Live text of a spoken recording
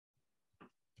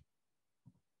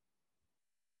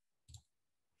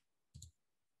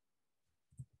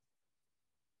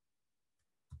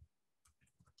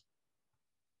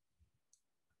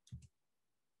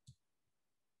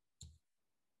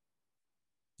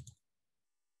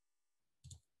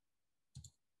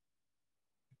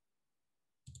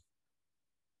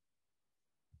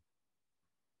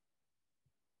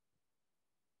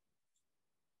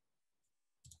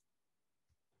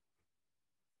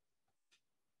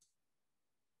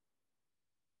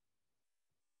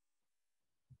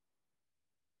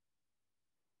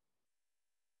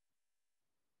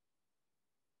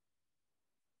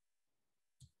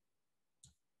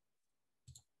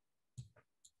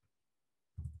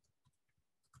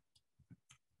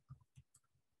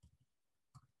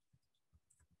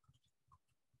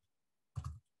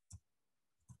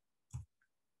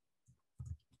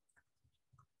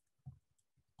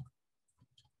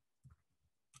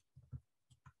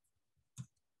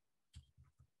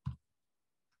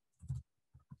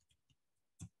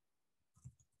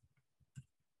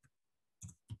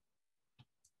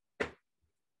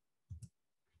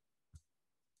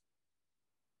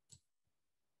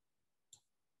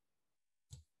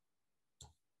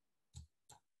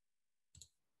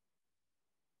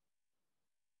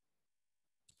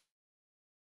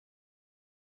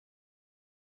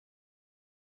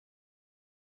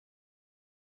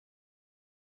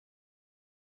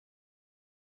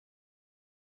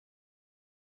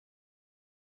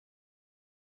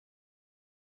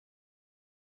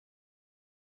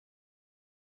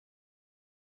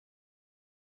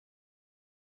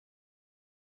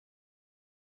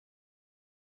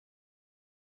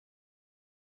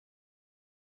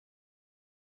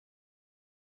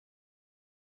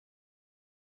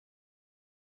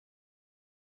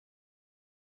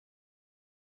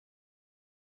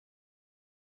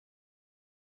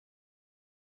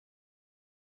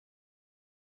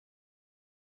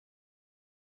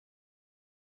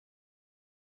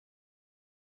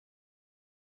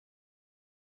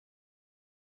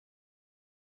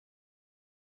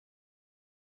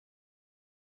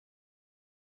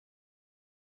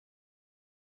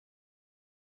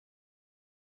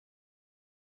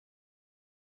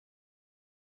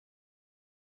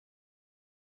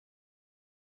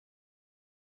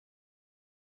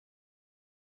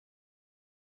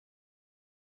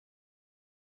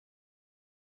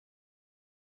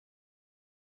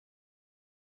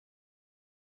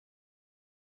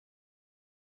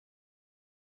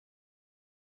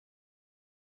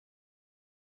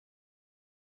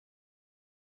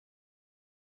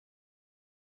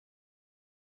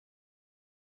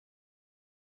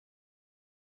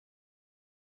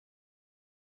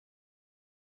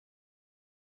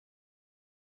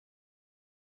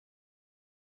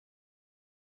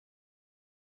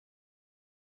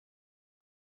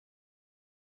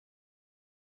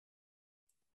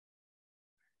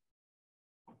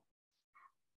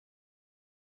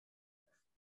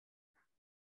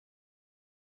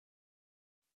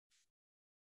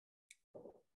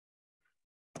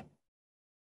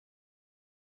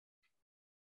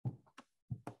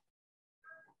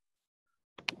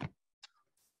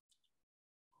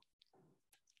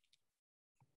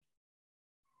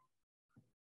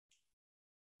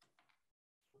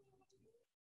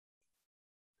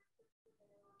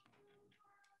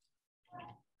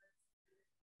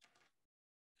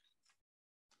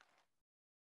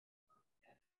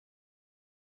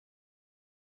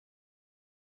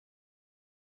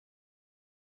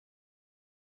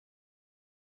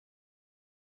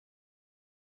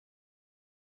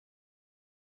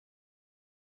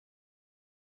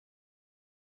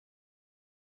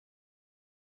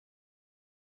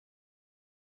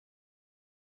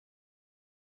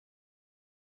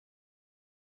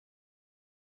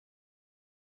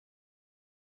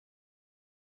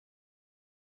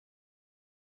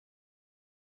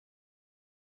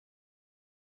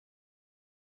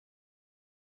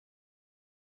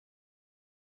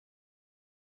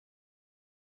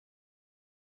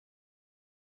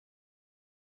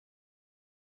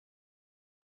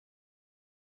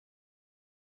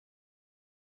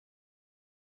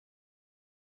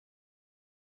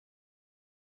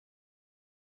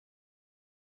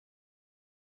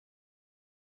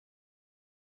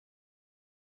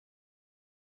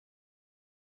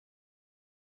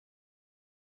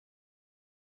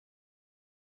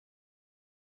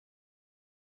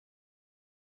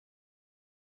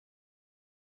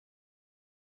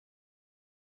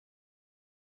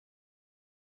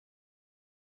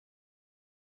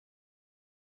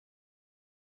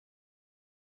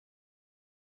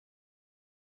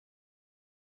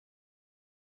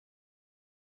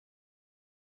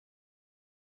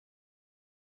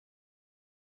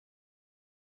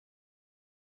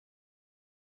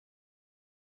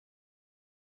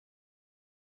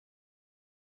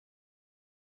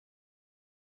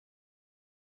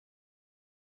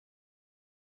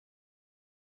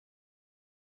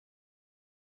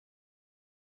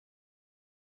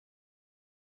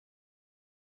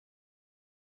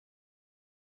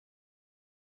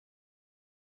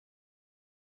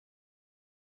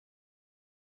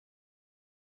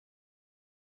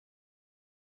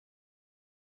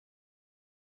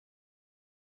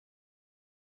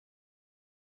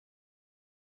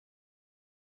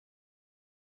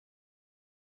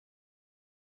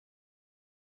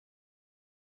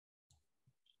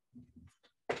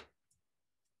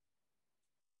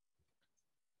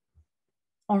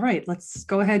All right, let's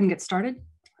go ahead and get started.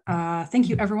 Thank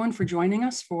you everyone for joining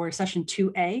us for session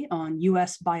 2A on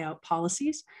US buyout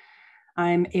policies.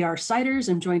 I'm A.R. Siders.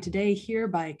 I'm joined today here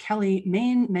by Kelly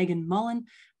Main, Megan Mullin,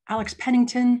 Alex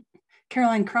Pennington,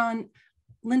 Caroline Kraan,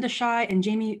 Linda Shai, and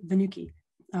Jamie Vanucchi.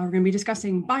 We're going to be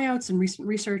discussing buyouts and recent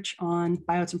research on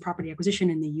buyouts and property acquisition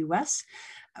in the US.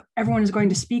 Everyone is going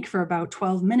to speak for about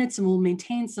 12 minutes and we'll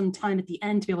maintain some time at the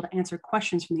end to be able to answer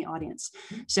questions from the audience.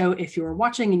 So if you're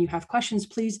watching and you have questions,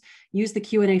 please use the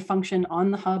Q&A function on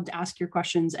the hub to ask your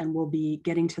questions and we'll be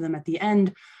getting to them at the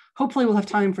end. Hopefully we'll have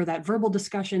time for that verbal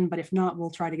discussion, but if not,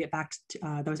 we'll try to get back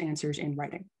to those answers in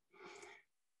writing.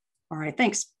 All right,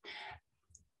 thanks.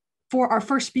 For our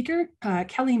first speaker,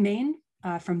 Kelly Main,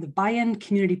 from the Buy-in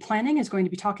Community Planning is going to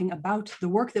be talking about the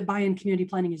work that Buy-in Community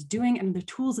Planning is doing and the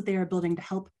tools that they are building to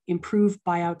help improve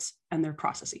buyouts and their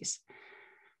processes.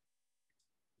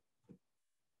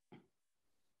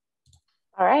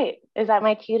 All right, is that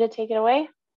my cue to take it away?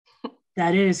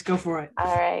 That is, go for it.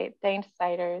 All right, thanks,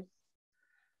 Siders.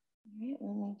 All right,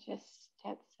 let me just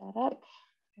get set up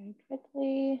very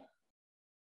quickly.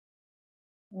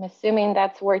 I'm assuming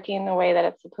that's working the way that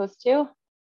it's supposed to.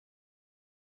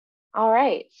 All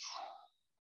right.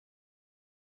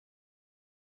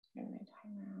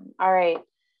 All right.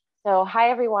 So hi,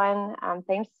 everyone.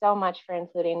 Thanks so much for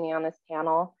including me on this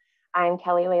panel. I'm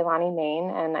Kelly Leilani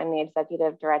Main, and I'm the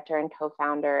Executive Director and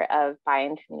Co-founder of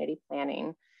Buy-in Community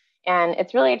Planning. And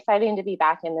it's really exciting to be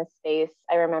back in this space.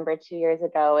 I remember 2 years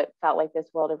ago, it felt like this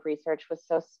world of research was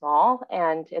so small,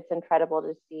 and it's incredible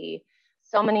to see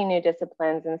so many new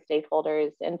disciplines and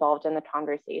stakeholders involved in the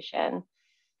conversation.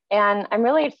 And I'm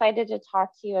really excited to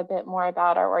talk to you a bit more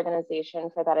about our organization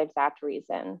for that exact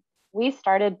reason. We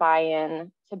started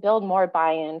Buy-in to build more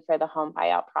buy-in for the home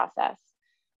buyout process,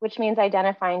 which means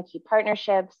identifying key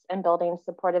partnerships and building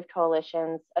supportive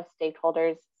coalitions of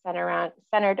stakeholders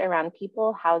centered around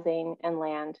people, housing, and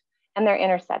land, and their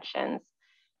intersections.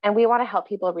 And we want to help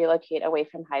people relocate away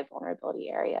from high vulnerability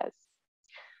areas.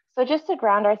 So just to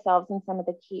ground ourselves in some of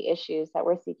the key issues that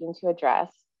we're seeking to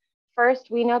address,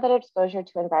 first, we know that exposure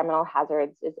to environmental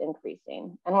hazards is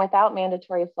increasing, and without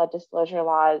mandatory flood disclosure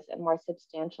laws and more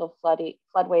substantial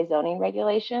floodway zoning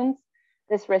regulations,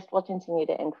 this risk will continue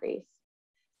to increase.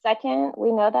 Second,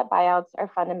 we know that buyouts are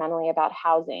fundamentally about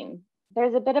housing.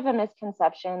 There's a bit of a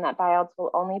misconception that buyouts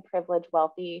will only privilege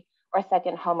wealthy or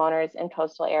second homeowners in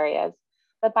coastal areas,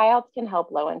 but buyouts can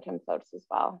help low-income folks as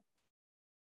well.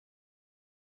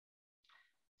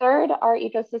 Third, our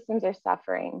ecosystems are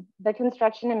suffering. The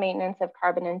construction and maintenance of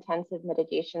carbon-intensive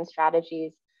mitigation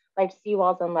strategies like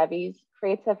seawalls and levees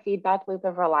creates a feedback loop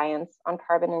of reliance on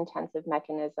carbon-intensive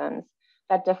mechanisms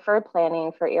that defer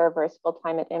planning for irreversible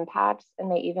climate impacts and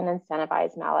may even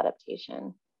incentivize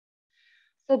maladaptation.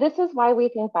 So this is why we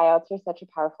think buyouts are such a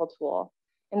powerful tool.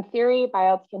 In theory,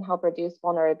 buyouts can help reduce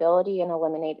vulnerability and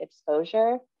eliminate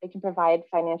exposure. They can provide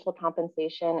financial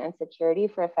compensation and security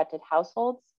for affected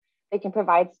households. They can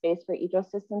provide space for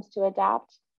ecosystems to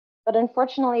adapt, but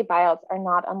unfortunately, buyouts are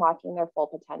not unlocking their full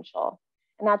potential.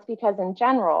 And that's because in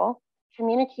general,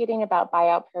 communicating about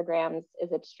buyout programs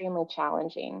is extremely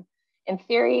challenging. In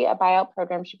theory, a buyout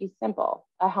program should be simple.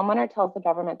 A homeowner tells the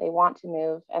government they want to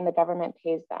move and the government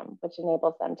pays them, which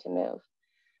enables them to move.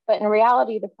 But in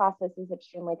reality, the process is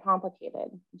extremely complicated.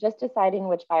 Just deciding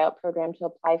which buyout program to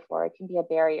apply for can be a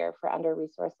barrier for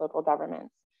under-resourced local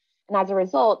governments. And as a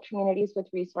result, communities with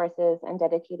resources and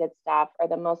dedicated staff are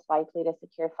the most likely to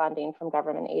secure funding from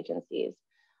government agencies.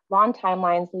 Long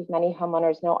timelines leave many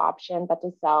homeowners no option but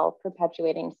to sell,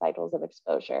 perpetuating cycles of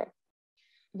exposure.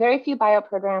 Very few buyout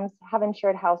programs have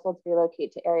ensured households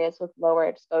relocate to areas with lower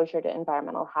exposure to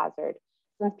environmental hazard,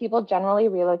 since people generally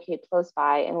relocate close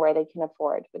by and where they can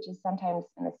afford, which is sometimes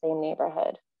in the same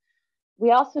neighborhood. We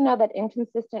also know that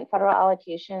inconsistent federal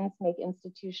allocations make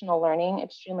institutional learning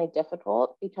extremely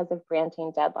difficult because of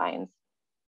granting deadlines,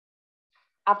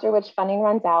 after which funding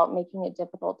runs out, making it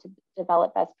difficult to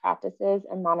develop best practices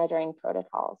and monitoring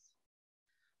protocols.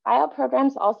 Buyout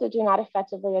programs also do not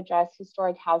effectively address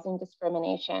historic housing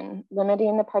discrimination,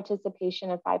 limiting the participation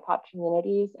of BIPOC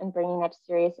communities and bringing up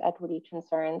serious equity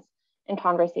concerns in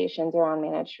conversations around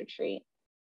managed retreat.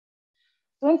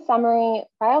 So in summary,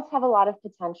 buyouts have a lot of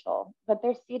potential, but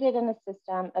they're seated in a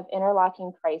system of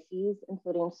interlocking crises,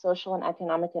 including social and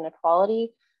economic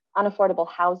inequality, unaffordable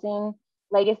housing,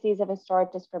 legacies of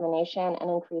historic discrimination,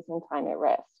 and increasing climate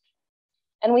risk.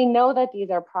 And we know that these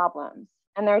are problems,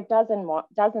 and there are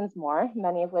dozens more,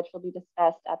 many of which will be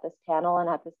discussed at this panel and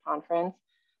at this conference,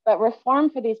 but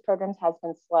reform for these programs has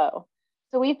been slow.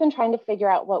 So we've been trying to figure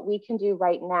out what we can do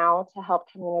right now to help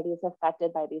communities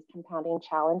affected by these compounding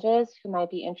challenges who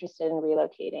might be interested in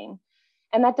relocating.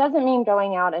 And that doesn't mean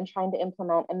going out and trying to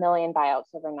implement a million buyouts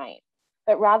overnight,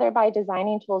 but rather by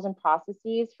designing tools and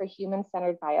processes for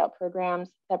human-centered buyout programs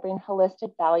that bring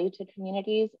holistic value to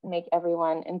communities and make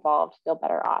everyone involved feel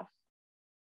better off.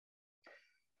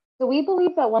 So we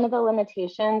believe that one of the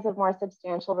limitations of more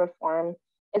substantial reform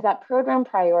is that program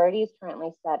priorities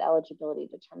currently set eligibility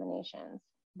determinations.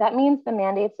 That means the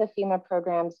mandates of FEMA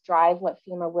programs drive what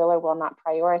FEMA will or will not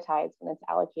prioritize when it's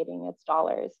allocating its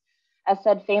dollars. As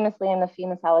said famously in the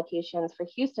FEMA's allocations for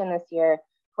Houston this year,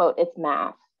 quote, it's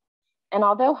math. And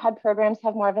although HUD programs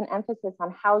have more of an emphasis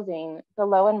on housing, the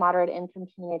low and moderate income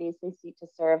communities they seek to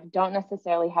serve don't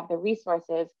necessarily have the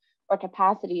resources or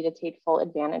capacity to take full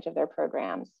advantage of their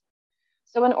programs.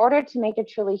 So in order to make a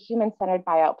truly human-centered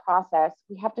buyout process,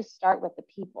 we have to start with the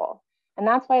people. And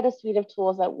that's why the suite of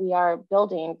tools that we are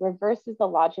building reverses the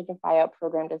logic of buyout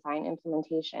program design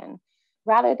implementation.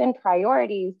 Rather than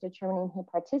priorities determining who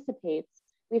participates,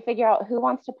 we figure out who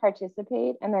wants to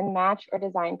participate and then match or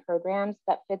design programs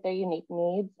that fit their unique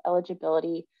needs,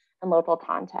 eligibility, and local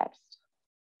context.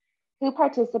 Who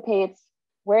participates,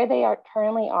 where they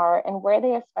currently are, and where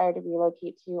they aspire to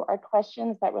relocate to are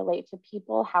questions that relate to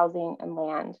people, housing, and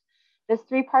land. This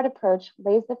three-part approach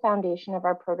lays the foundation of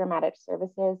our programmatic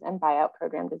services and buyout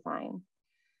program design.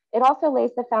 It also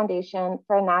lays the foundation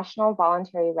for a national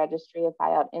voluntary registry of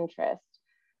buyout interest.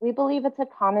 We believe it's a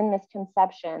common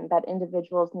misconception that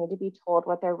individuals need to be told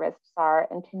what their risks are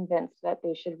and convinced that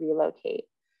they should relocate.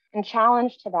 In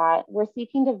challenge to that, we're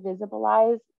seeking to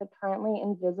visibilize the currently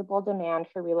invisible demand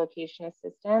for relocation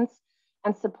assistance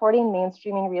and supporting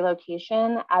mainstreaming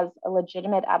relocation as a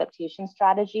legitimate adaptation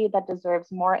strategy that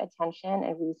deserves more attention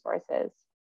and resources.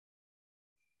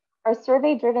 Our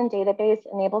survey-driven database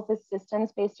enables a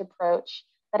systems-based approach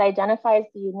that identifies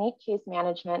the unique case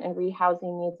management and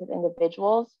rehousing needs of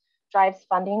individuals, drives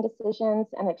funding decisions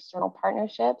and external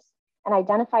partnerships, and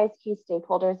identifies key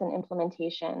stakeholders in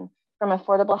implementation, from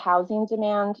affordable housing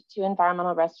demand to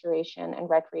environmental restoration and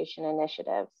recreation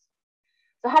initiatives.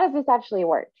 So how does this actually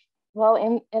work? Well,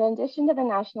 in addition to the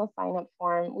national sign-up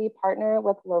form, we partner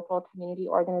with local community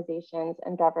organizations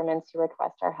and governments who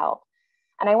request our help.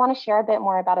 And I want to share a bit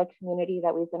more about a community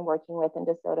that we've been working with in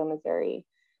DeSoto, Missouri.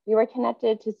 We were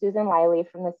connected to Susan Liley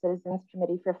from the Citizens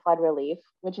Committee for Flood Relief,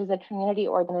 which is a community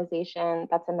organization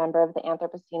that's a member of the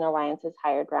Anthropocene Alliance's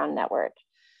Higher Ground Network.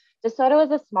 DeSoto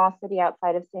is a small city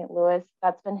outside of St. Louis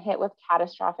that's been hit with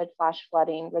catastrophic flash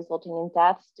flooding, resulting in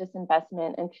deaths,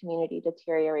 disinvestment, and community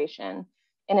deterioration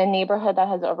in a neighborhood that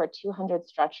has over 200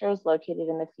 structures located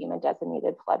in the FEMA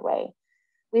designated floodway.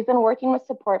 We've been working with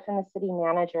support from the city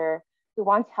manager who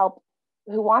wants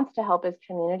to help his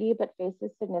community, but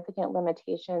faces significant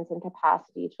limitations in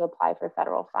capacity to apply for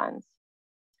federal funds.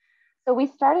 So we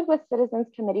started with Citizens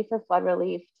Committee for Flood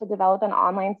Relief to develop an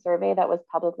online survey that was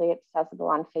publicly accessible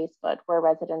on Facebook, where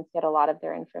residents get a lot of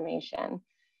their information.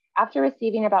 After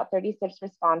receiving about 36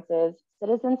 responses,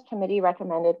 Citizens Committee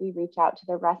recommended we reach out to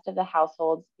the rest of the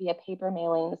households via paper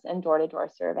mailings and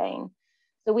door-to-door surveying.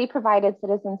 So we provided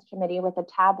Citizens Committee with a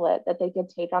tablet that they could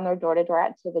take on their door-to-door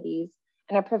activities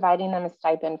and are providing them a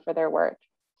stipend for their work.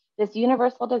 This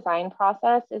universal design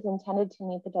process is intended to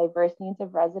meet the diverse needs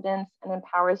of residents and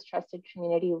empowers trusted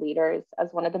community leaders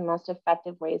as one of the most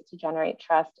effective ways to generate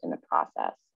trust in the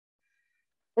process.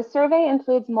 The survey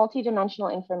includes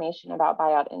multidimensional information about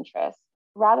buyout interests.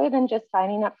 Rather than just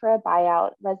signing up for a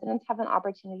buyout, residents have an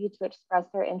opportunity to express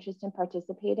their interest in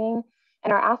participating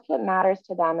and are asked what matters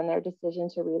to them in their decision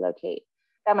to relocate.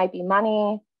 That might be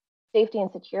money, safety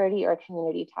and security, or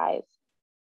community ties.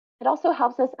 It also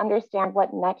helps us understand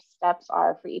what next steps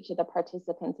are for each of the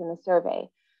participants in the survey,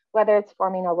 whether it's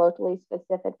forming a locally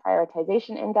specific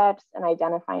prioritization index and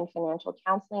identifying financial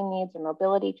counseling needs or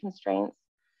mobility constraints.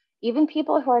 Even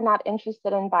people who are not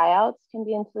interested in buyouts can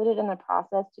be included in the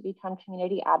process to become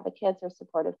community advocates or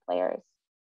supportive players.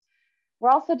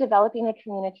 We're also developing a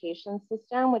communication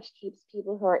system which keeps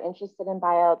people who are interested in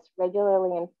buyouts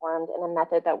regularly informed in a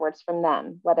method that works for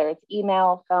them, whether it's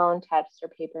email, phone, text, or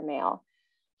paper mail.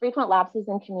 Frequent lapses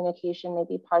in communication may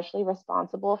be partially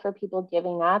responsible for people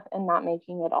giving up and not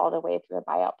making it all the way through a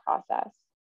buyout process.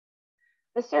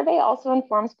 The survey also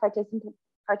informs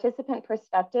participant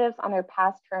perspectives on their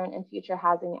past, current, and future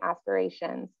housing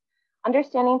aspirations.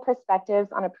 Understanding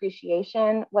perspectives on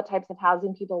appreciation, what types of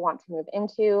housing people want to move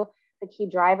into, the key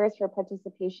drivers for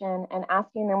participation, and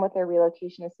asking them what their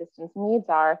relocation assistance needs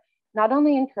are, not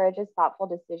only encourages thoughtful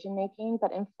decision-making,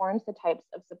 but informs the types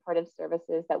of supportive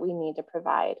services that we need to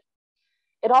provide.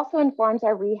 It also informs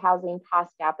our rehousing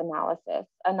cost gap analysis,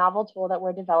 a novel tool that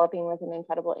we're developing with an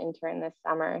incredible intern this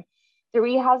summer. The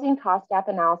rehousing cost gap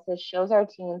analysis shows our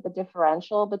team the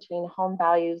differential between home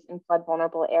values in flood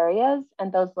vulnerable areas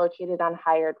and those located on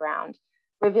higher ground,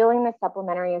 revealing the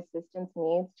supplementary assistance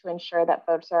needs to ensure that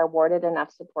folks are awarded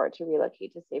enough support to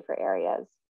relocate to safer areas.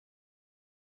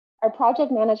 Our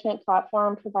project management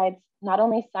platform provides not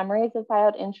only summaries of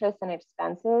buyout interests and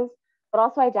expenses, but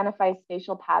also identifies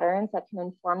spatial patterns that can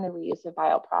inform the reuse of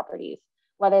buyout properties,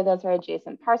 whether those are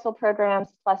adjacent parcel programs,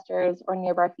 clusters, or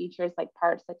nearby features like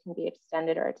parks that can be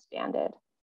extended or expanded.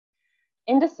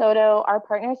 In DeSoto, our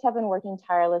partners have been working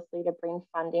tirelessly to bring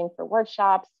funding for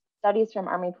workshops, studies from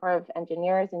Army Corps of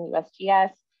Engineers and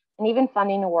USGS, and even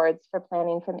funding awards for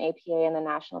planning from APA and the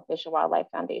National Fish and Wildlife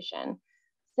Foundation.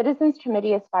 Citizens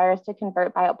Committee aspires to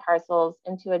convert buyout parcels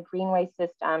into a greenway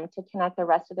system to connect the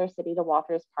rest of their city to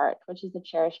Walters Park, which is a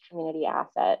cherished community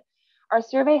asset. Our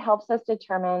survey helps us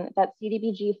determine that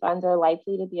CDBG funds are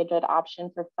likely to be a good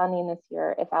option for funding this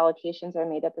year if allocations are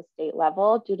made at the state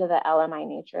level due to the LMI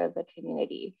nature of the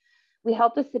community. We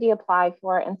help the city apply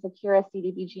for and secure a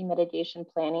CDBG mitigation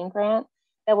planning grant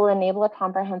that will enable a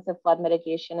comprehensive flood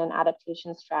mitigation and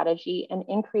adaptation strategy and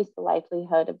increase the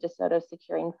likelihood of DeSoto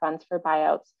securing funds for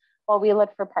buyouts while we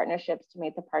look for partnerships to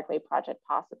make the Parkway project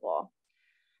possible.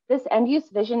 This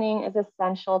end-use visioning is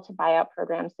essential to buyout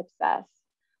program success.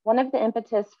 One of the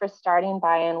impetus for starting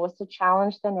Buy-in was to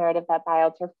challenge the narrative that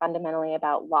buyouts are fundamentally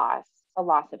about loss, a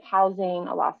loss of housing,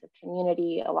 a loss of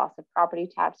community, a loss of property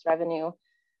tax revenue.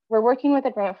 We're working with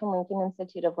a grant from Lincoln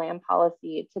Institute of Land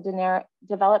Policy to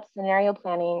develop scenario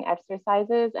planning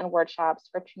exercises and workshops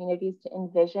for communities to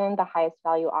envision the highest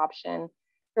value option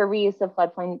for reuse of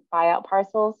floodplain buyout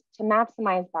parcels to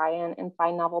maximize buy-in and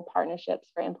find novel partnerships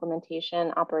for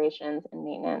implementation, operations, and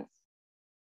maintenance.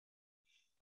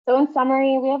 So in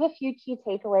summary, we have a few key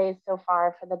takeaways so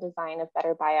far for the design of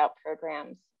better buyout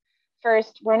programs.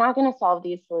 First, we're not going to solve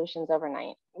these solutions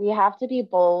overnight. We have to be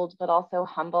bold, but also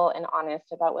humble and honest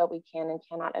about what we can and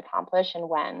cannot accomplish and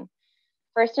when.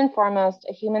 First and foremost,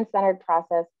 a human-centered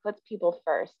process puts people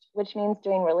first, which means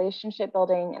doing relationship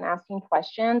building and asking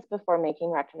questions before making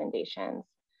recommendations.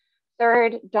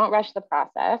 Third, don't rush the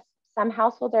process. Some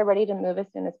households are ready to move as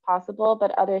soon as possible,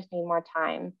 but others need more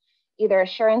time, either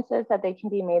assurances that they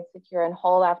can be made secure and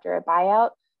whole after a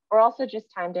buyout, or also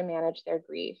just time to manage their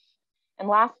grief. And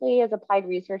lastly, as applied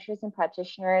researchers and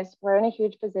practitioners, we're in a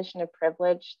huge position of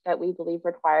privilege that we believe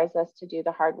requires us to do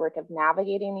the hard work of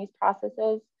navigating these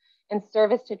processes in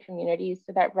service to communities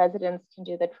so that residents can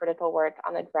do the critical work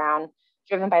on the ground,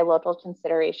 driven by local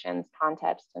considerations,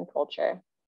 context, and culture.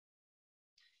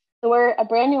 So we're a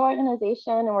brand new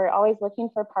organization and we're always looking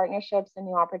for partnerships and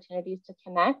new opportunities to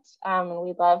connect. And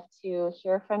we'd love to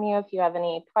hear from you if you have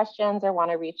any questions or want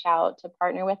to reach out to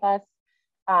partner with us.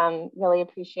 Really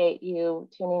appreciate you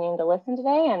tuning in to listen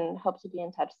today and hope to be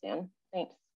in touch soon.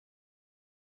 Thanks.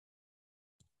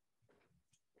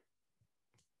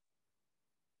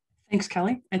 Thanks,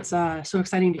 Kelly. It's so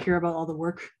exciting to hear about all the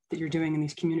work that you're doing in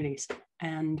these communities.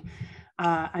 And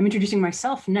I'm introducing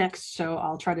myself next, so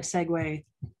I'll try to segue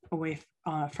away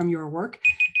from your work.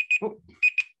 Oh.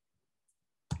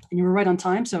 And you were right on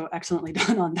time, so excellently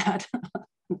done on that,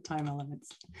 time elements.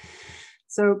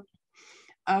 So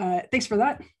thanks for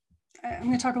that. I'm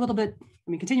going to talk a little bit,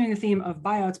 continuing the theme of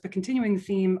buyouts, but continuing the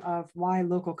theme of why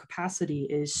local capacity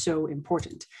is so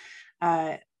important.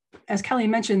 As Kelly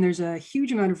mentioned, there's a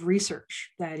huge amount of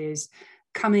research that is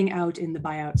coming out in the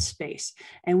buyout space,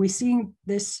 and we're seeing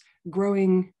this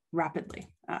growing rapidly.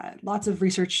 Lots of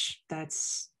research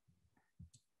that's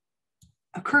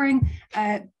occurring,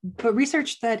 but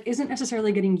research that isn't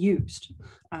necessarily getting used.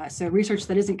 So research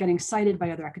that isn't getting cited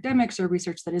by other academics or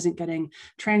research that isn't getting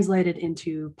translated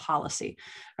into policy.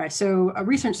 All right, so a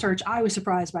recent search, I was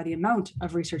surprised by the amount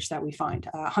of research that we find.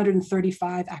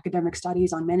 135 academic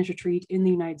studies on managed retreat in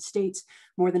the United States,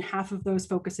 more than half of those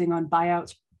focusing on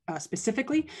buyouts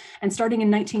specifically, and starting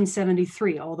in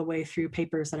 1973, all the way through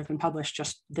papers that have been published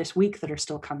just this week that are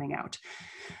still coming out.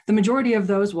 The majority of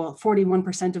those, well,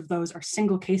 41% of those are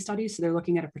single case studies. So they're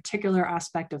looking at a particular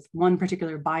aspect of one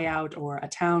particular buyout or a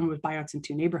town with buyouts in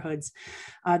two neighborhoods.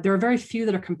 There are very few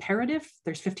that are comparative.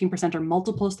 There's 15% are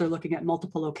multiples. They're looking at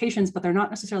multiple locations, but they're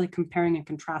not necessarily comparing and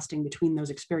contrasting between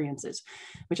those experiences,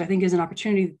 which I think is an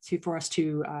opportunity for us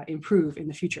to improve in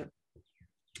the future.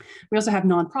 We also have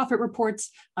nonprofit reports,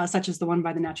 such as the one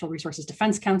by the Natural Resources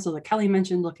Defense Council that Kelly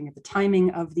mentioned, looking at the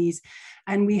timing of these.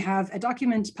 And we have a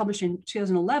document published in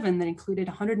 2011 that included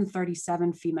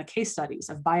 137 FEMA case studies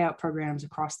of buyout programs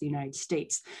across the United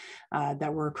States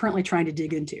that we're currently trying to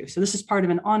dig into. So this is part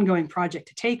of an ongoing project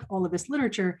to take all of this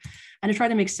literature and to try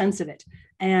to make sense of it.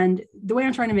 And the way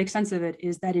I'm trying to make sense of it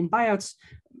is that in buyouts,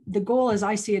 the goal, as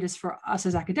I see it, is for us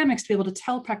as academics to be able to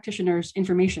tell practitioners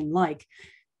information like,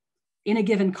 in a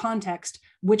given context,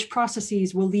 which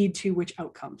processes will lead to which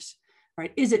outcomes,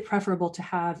 right? Is it preferable to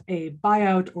have a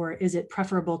buyout, or is it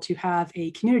preferable to have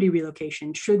a community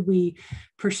relocation? Should we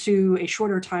pursue a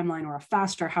shorter timeline or a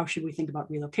faster? How should we think about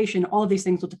relocation? All of these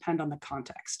things will depend on the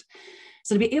context.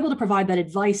 So to be able to provide that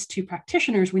advice to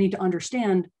practitioners, we need to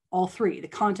understand all three: the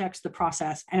context, the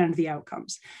process, and the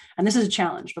outcomes. And this is a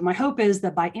challenge, but my hope is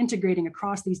that by integrating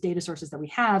across these data sources that we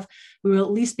have, we will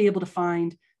at least be able to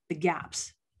find the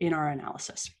gaps in our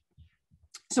analysis.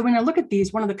 So when I look at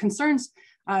these, one of the concerns,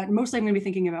 mostly I'm going to be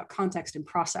thinking about context and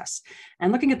process,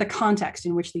 and looking at the context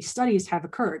in which these studies have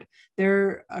occurred.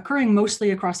 They're occurring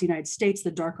mostly across the United States. The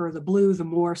darker the blue, the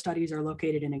more studies are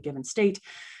located in a given state.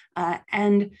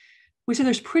 And we see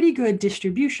there's pretty good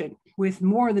distribution, with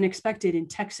more than expected in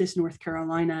Texas, North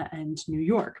Carolina, and New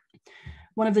York.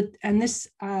 This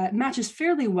matches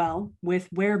fairly well with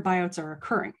where buyouts are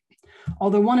occurring.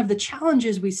 Although one of the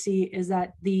challenges we see is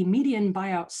that the median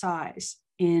buyout size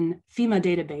in FEMA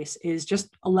database is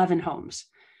just 11 homes.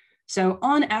 So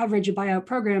on average, a buyout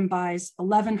program buys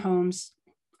 11 homes,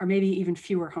 or maybe even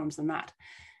fewer homes than that.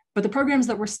 But the programs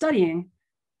that we're studying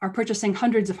are purchasing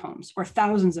hundreds of homes or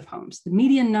thousands of homes. The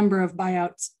median number of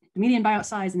buyouts, the median buyout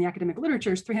size in the academic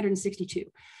literature is 362.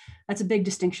 That's a big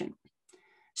distinction.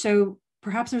 So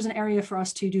perhaps there's an area for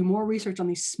us to do more research on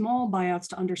these small buyouts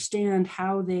to understand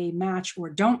how they match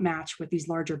or don't match with these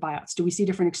larger buyouts. Do we see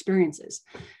different experiences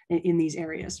in these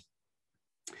areas?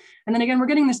 And then again, we're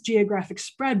getting this geographic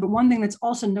spread, but one thing that's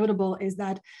also notable is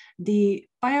that the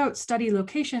buyout study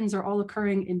locations are all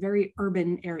occurring in very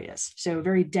urban areas, so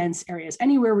very dense areas.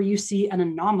 Anywhere where you see an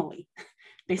anomaly,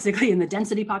 basically in the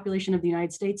density population of the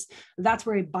United States, that's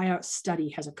where a buyout study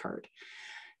has occurred.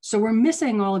 So we're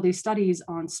missing all of these studies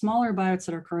on smaller buyouts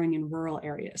that are occurring in rural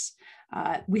areas.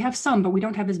 We have some, but we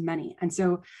don't have as many. And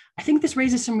so I think this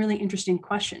raises some really interesting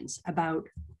questions about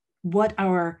what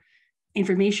our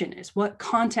information is. What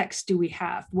context do we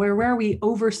have? Where are we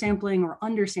oversampling or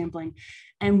undersampling?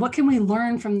 And what can we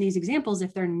learn from these examples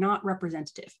if they're not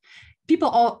representative? People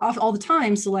all the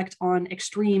time select on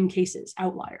extreme cases,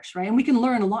 outliers, right? And we can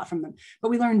learn a lot from them, but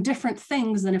we learn different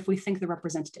things than if we think they're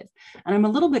representative. And I'm a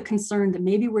little bit concerned that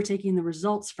maybe we're taking the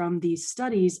results from these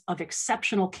studies of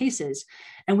exceptional cases,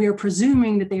 and we are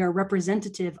presuming that they are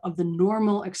representative of the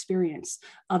normal experience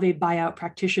of a buyout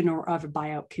practitioner or of a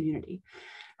buyout community.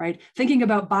 Right? Thinking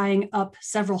about buying up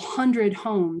several hundred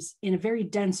homes in a very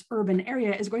dense urban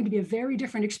area is going to be a very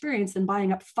different experience than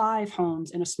buying up 5 homes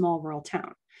in a small rural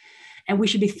town. And we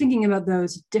should be thinking about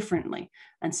those differently.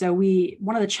 And so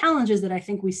one of the challenges that I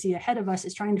think we see ahead of us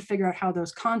is trying to figure out how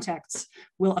those contexts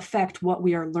will affect what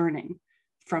we are learning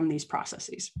from these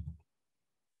processes.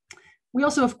 We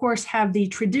also, of course, have the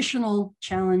traditional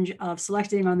challenge of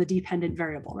selecting on the dependent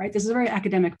variable, right? This is a very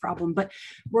academic problem, but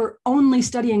we're only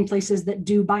studying places that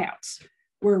do buyouts.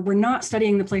 We're not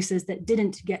studying the places that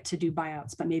didn't get to do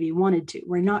buyouts, but maybe wanted to.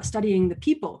 We're not studying the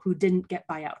people who didn't get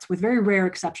buyouts, with very rare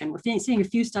exception. We're seeing a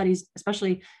few studies,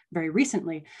 especially very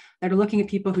recently, that are looking at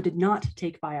people who did not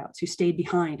take buyouts, who stayed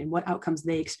behind, and what outcomes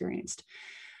they experienced.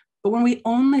 But when we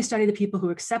only study the people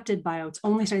who accepted buyouts,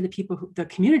 only study the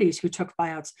communities who took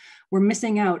buyouts, we're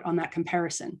missing out on that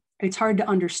comparison. It's hard to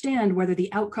understand whether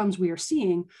the outcomes we are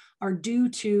seeing are due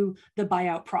to the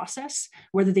buyout process,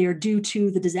 whether they are due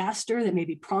to the disaster that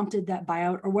maybe prompted that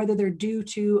buyout, or whether they're due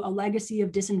to a legacy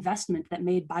of disinvestment that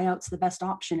made buyouts the best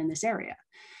option in this area.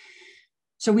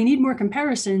 So we need more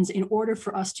comparisons in order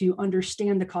for us to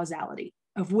understand the causality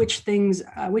of which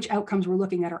outcomes we're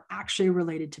looking at are actually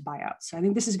related to buyouts. So I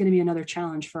think this is going to be another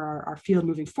challenge for our field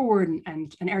moving forward,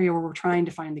 and an area where we're trying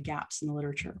to find the gaps in the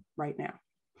literature right now.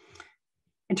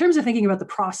 In terms of thinking about the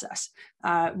process,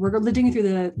 we're digging through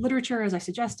the literature, as I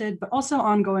suggested, but also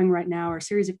ongoing right now are a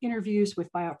series of interviews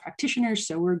with buyout practitioners.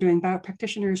 So we're doing buyout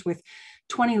practitioners with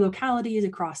 20 localities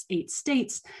across 8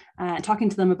 states, talking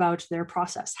to them about their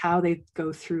process, how they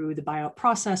go through the buyout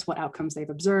process, what outcomes they've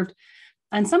observed.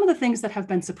 And some of the things that have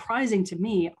been surprising to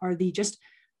me are the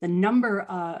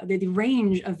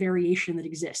range of variation that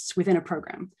exists within a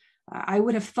program. I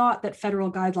would have thought that federal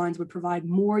guidelines would provide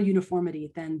more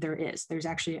uniformity than there is. There's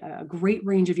actually a great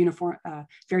range of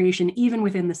variation even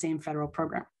within the same federal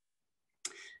program.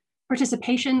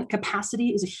 Participation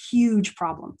capacity is a huge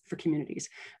problem for communities.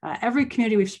 Every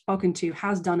community we've spoken to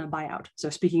has done a buyout. So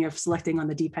speaking of selecting on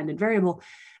the dependent variable,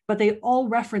 but they all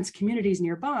reference communities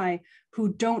nearby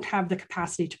who don't have the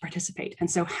capacity to participate, and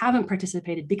so haven't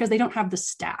participated because they don't have the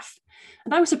staff.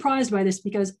 And I was surprised by this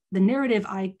because the narrative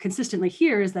I consistently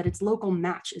hear is that it's local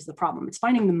match is the problem. It's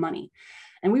finding the money.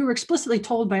 And we were explicitly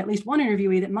told by at least one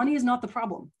interviewee that money is not the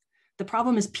problem. The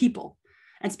problem is people.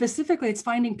 And specifically, it's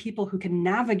finding people who can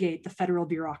navigate the federal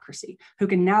bureaucracy, who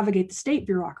can navigate the state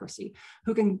bureaucracy,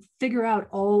 who can figure out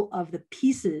all of the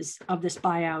pieces of this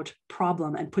buyout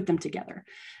problem and put them together.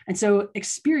 And so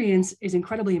experience is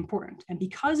incredibly important. And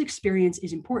because experience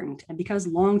is important, and because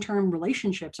long-term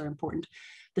relationships are important,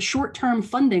 the short-term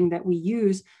funding that we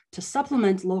use to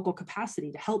supplement local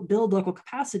capacity, to help build local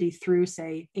capacity through,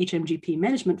 say, HMGP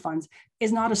management funds,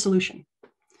 is not a solution.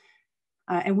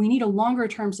 And we need a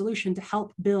longer-term solution to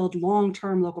help build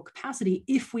long-term local capacity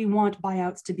if we want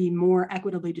buyouts to be more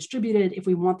equitably distributed, if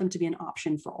we want them to be an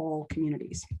option for all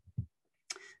communities.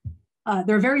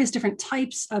 There are various different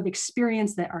types of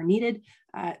experience that are needed.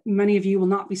 Many of you will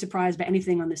not be surprised by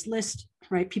anything on this list,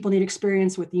 right? People need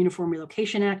experience with the Uniform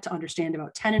Relocation Act to understand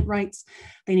about tenant rights.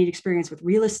 They need experience with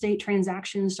real estate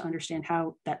transactions to understand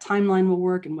how that timeline will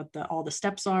work and what all the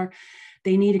steps are.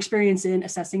 They need experience in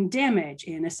assessing damage,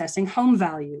 in assessing home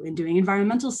value, in doing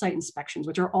environmental site inspections,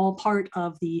 which are all part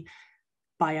of the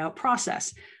buyout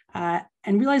process.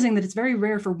 And realizing that it's very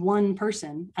rare for one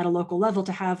person at a local level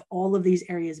to have all of these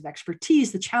areas of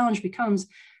expertise, the challenge becomes,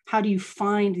 how do you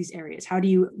find these areas? How do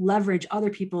you leverage other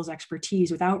people's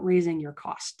expertise without raising your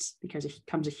costs? Because it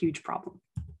becomes a huge problem.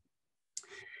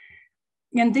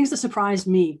 And things that surprised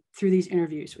me through these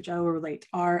interviews, which I will relate,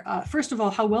 are first of all,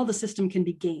 how well the system can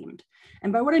be gamed.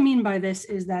 And by what I mean by this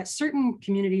is that certain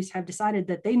communities have decided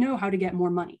that they know how to get more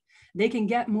money. They can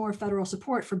get more federal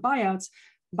support for buyouts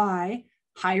by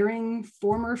hiring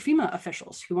former FEMA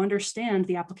officials who understand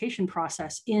the application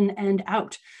process in and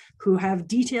out, who have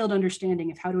detailed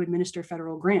understanding of how to administer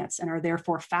federal grants and are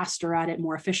therefore faster at it,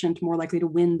 more efficient, more likely to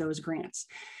win those grants.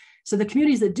 So the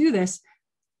communities that do this,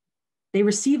 they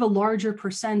receive a larger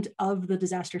percent of the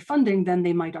disaster funding than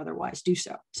they might otherwise do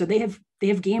so. So they have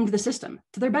gamed the system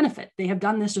to their benefit. They have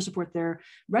done this to support their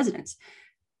residents.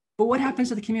 But what happens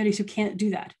to the communities who can't do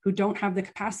that, who don't have the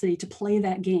capacity to play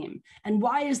that game? And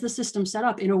why is the system set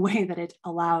up in a way that it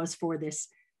allows for this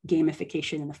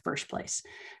gamification in the first place?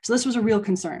 So this was a real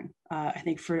concern, I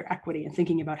think, for equity and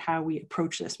thinking about how we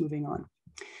approach this moving on.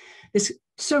 This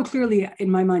so clearly, in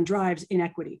my mind, drives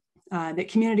inequity. That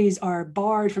communities are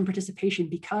barred from participation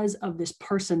because of this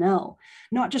personnel,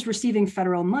 not just receiving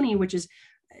federal money, which is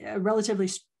a relatively,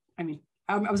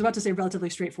 I was about to say relatively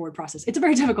straightforward process. It's a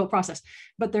very difficult process,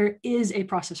 but there is a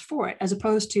process for it, as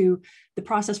opposed to the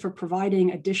process for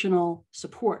providing additional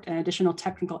support and additional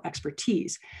technical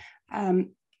expertise.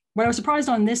 What I was surprised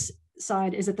on this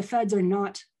side is that the feds are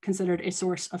not considered a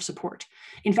source of support.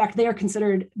 In fact, they are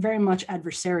considered very much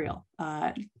adversarial.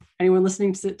 Anyone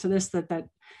listening to this that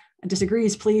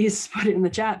disagrees, please put it in the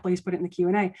chat, please put it in the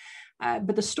Q&A.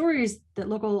 But the stories that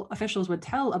local officials would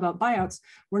tell about buyouts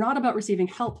were not about receiving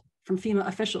help from FEMA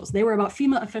officials. They were about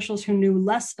FEMA officials who knew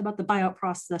less about the buyout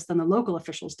process than the local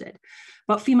officials did,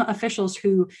 about FEMA officials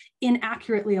who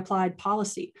inaccurately applied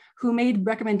policy, who made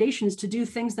recommendations to do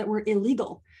things that were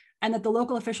illegal and that the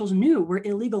local officials knew were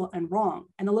illegal and wrong.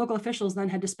 And the local officials then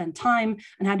had to spend time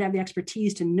and had to have the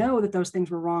expertise to know that those things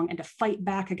were wrong and to fight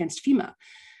back against FEMA.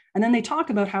 And then they talk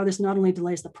about how this not only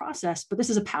delays the process, but this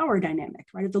is a power dynamic,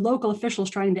 right? If the local officials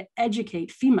trying to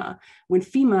educate FEMA when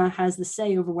FEMA has the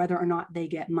say over whether or not they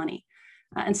get money.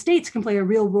 And states can play a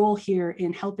real role here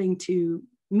in helping to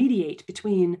mediate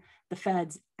between the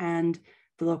feds and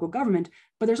the local government,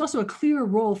 but there's also a clear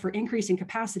role for increasing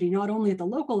capacity, not only at the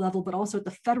local level, but also at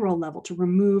the federal level to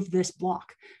remove this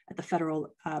block at the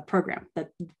federal program,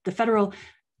 that the federal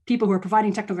people who are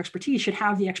providing technical expertise should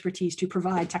have the expertise to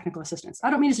provide technical assistance. I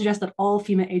don't mean to suggest that all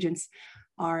FEMA agents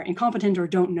are incompetent or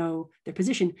don't know their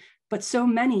position, but so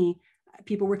many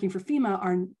people working for FEMA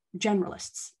are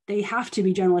generalists. They have to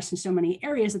be generalists in so many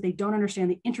areas that they don't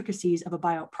understand the intricacies of a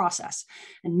buyout process.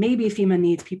 And maybe FEMA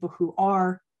needs people who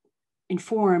are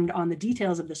informed on the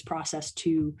details of this process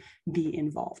to be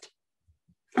involved.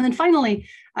 And then finally,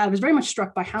 I was very much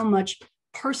struck by how much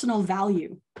personal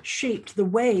value shaped the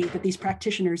way that these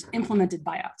practitioners implemented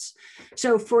buyouts.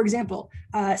 So for example,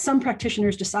 some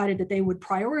practitioners decided that they would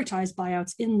prioritize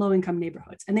buyouts in low-income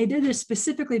neighborhoods. And they did this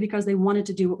specifically because they wanted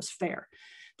to do what was fair.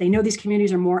 They know these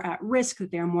communities are more at risk,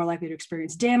 that they are more likely to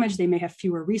experience damage. They may have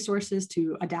fewer resources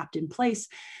to adapt in place.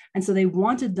 And so they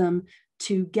wanted them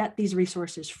to get these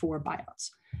resources for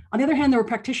buyouts. On the other hand, there were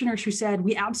practitioners who said,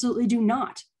 we absolutely do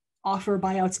not offer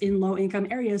buyouts in low-income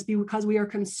areas because we are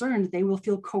concerned that they will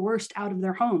feel coerced out of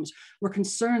their homes. We're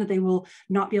concerned that they will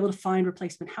not be able to find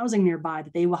replacement housing nearby,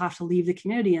 that they will have to leave the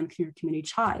community and community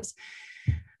ties.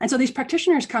 And so these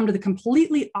practitioners come to the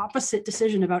completely opposite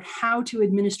decision about how to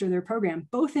administer their program,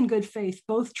 both in good faith,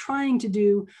 both trying to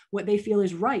do what they feel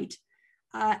is right,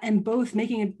 and both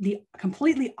making the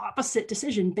completely opposite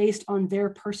decision based on their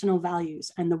personal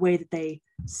values and the way that they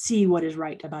see what is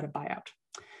right about a buyout.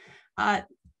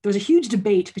 There was a huge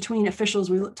debate between officials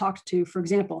we talked to, for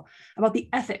example, about the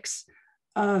ethics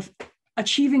of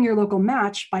achieving your local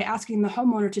match by asking the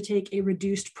homeowner to take a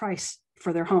reduced price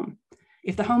for their home.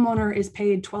 If the homeowner is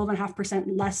paid 12.5%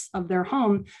 less of their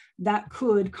home, that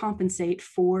could compensate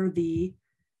for the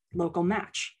local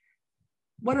match.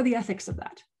 What are the ethics of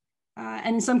that?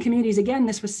 And in some communities, again,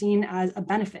 this was seen as a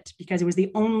benefit because it was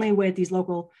the only way that these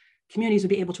local communities would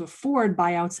be able to afford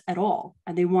buyouts at all.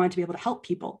 And they wanted to be able to help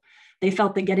people. They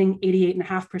felt that getting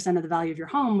 88.5% of the value of your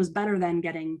home was better than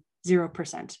getting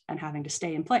 0% and having to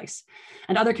stay in place.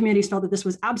 And other communities felt that this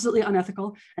was absolutely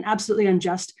unethical and absolutely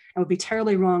unjust and would be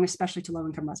terribly wrong, especially to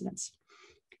low-income residents.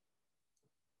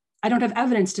 I don't have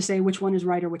evidence to say which one is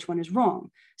right or which one is wrong.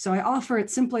 So I offer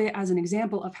it simply as an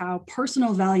example of how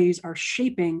personal values are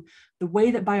shaping the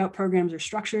way that buyout programs are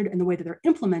structured and the way that they're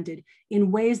implemented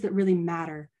in ways that really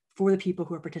matter for the people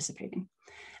who are participating.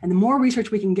 And the more research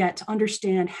we can get to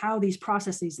understand how these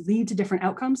processes lead to different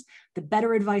outcomes, the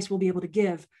better advice we'll be able to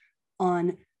give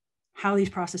on how these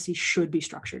processes should be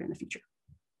structured in the future.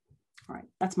 All right,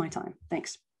 that's my time.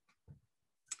 Thanks.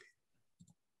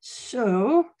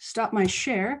 So stop my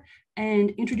share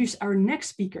and introduce our next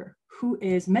speaker, who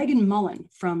is Megan Mullin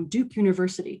from Duke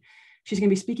University. She's going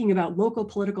to be speaking about local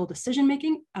political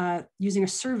decision-making using a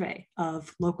survey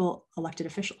of local elected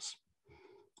officials.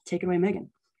 Take it away,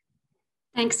 Megan.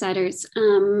 Thanks, Siders.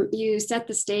 You set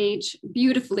the stage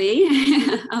beautifully,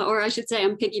 or I should say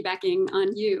I'm piggybacking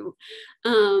on you.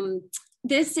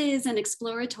 This is an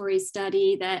exploratory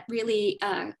study that really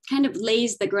kind of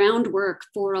lays the groundwork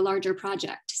for a larger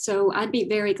project. So I'd be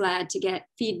very glad to get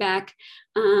feedback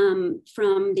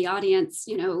from the audience,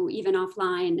 even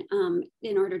offline,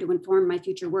 in order to inform my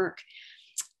future work.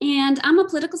 And I'm a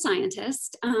political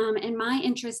scientist, and my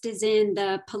interest is in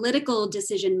the political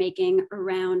decision-making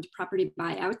around property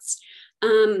buyouts,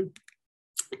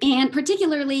 and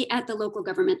particularly at the local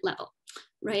government level,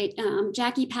 right?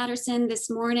 Jackie Patterson this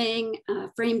morning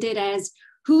framed it as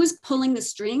who's pulling the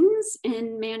strings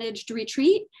in managed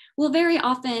retreat? Well, very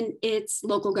often it's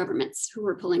local governments who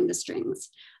are pulling the strings.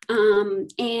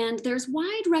 And there's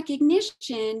wide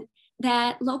recognition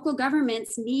that local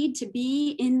governments need to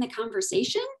be in the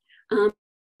conversation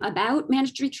about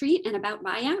managed retreat and about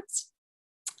buyouts.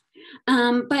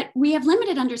 But we have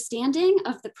limited understanding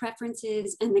of the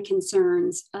preferences and the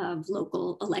concerns of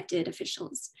local elected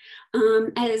officials.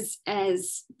 As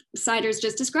Siders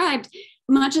just described,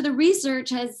 much of the research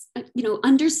has,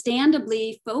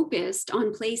 understandably focused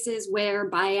on places where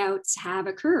buyouts have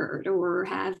occurred or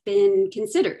have been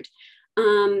considered.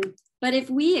 But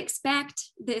if we expect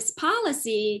this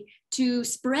policy to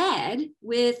spread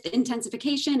with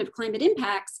intensification of climate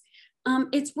impacts,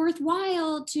 it's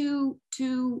worthwhile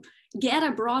to get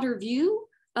a broader view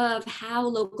of how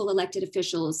local elected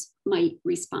officials might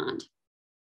respond.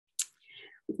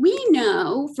 We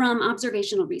know from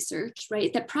observational research,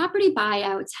 right, that property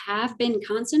buyouts have been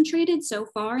concentrated so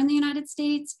far in the United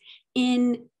States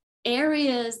in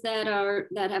areas that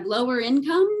have lower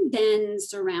income than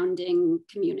surrounding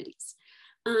communities.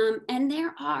 And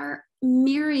there are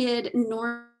myriad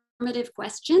normative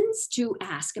questions to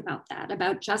ask about that,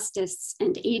 about justice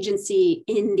and agency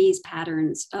in these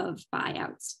patterns of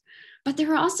buyouts. But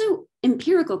there are also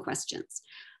empirical questions.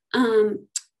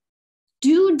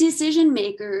 Do decision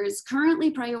makers currently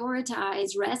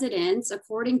prioritize residents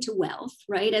according to wealth,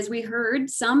 right? As we heard,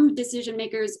 some decision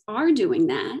makers are doing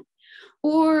that.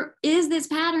 Or is this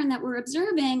pattern that we're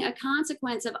observing a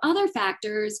consequence of other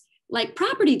factors like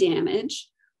property damage,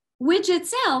 which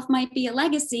itself might be a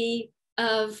legacy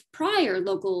of prior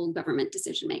local government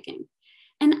decision-making?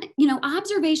 And,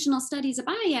 observational studies of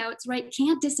buyouts, right,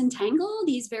 can't disentangle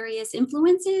these various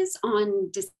influences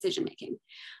on decision-making.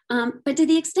 But to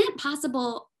the extent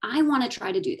possible, I want to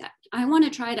try to do that. I want to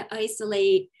try to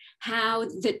isolate how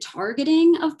the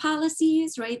targeting of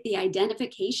policies, right, the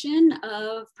identification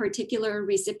of particular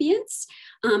recipients,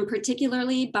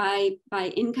 particularly by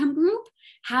income group,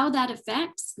 how that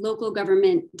affects local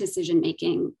government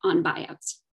decision-making on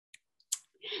buyouts.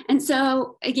 And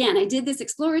so, again, I did this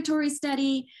exploratory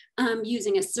study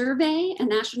using a survey, a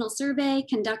national survey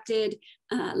conducted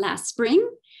last spring.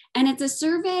 And it's a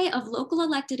survey of local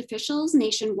elected officials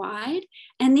nationwide.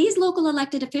 And these local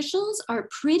elected officials are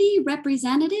pretty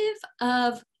representative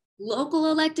of local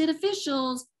elected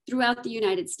officials throughout the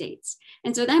United States.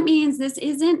 And so that means this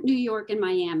isn't New York and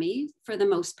Miami for the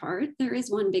most part. There is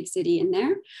one big city in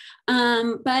there.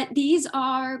 But these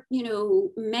are,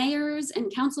 mayors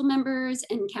and council members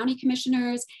and county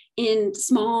commissioners in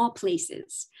small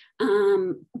places,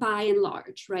 by and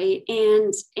large, right?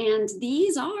 And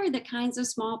these are the kinds of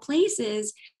small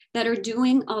places that are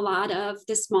doing a lot of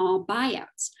the small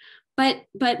buyouts. But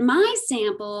my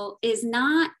sample is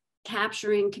not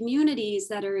capturing communities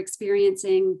that are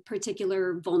experiencing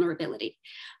particular vulnerability.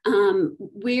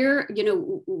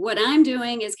 What I'm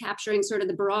doing is capturing sort of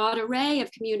the broad array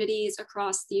of communities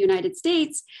across the United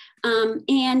States.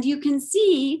 And you can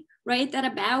see, right, that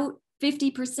about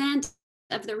 50%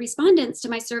 of the respondents to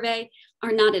my survey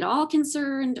are not at all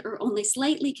concerned or only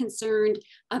slightly concerned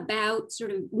about sort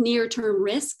of near-term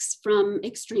risks from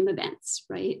extreme events,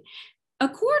 right? A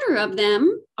quarter of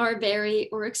them are very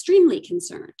or extremely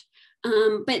concerned.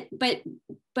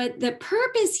 But the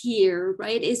purpose here,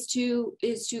 right, is to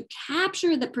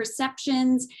capture the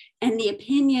perceptions and the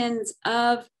opinions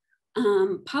of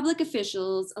public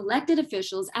officials, elected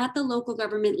officials at the local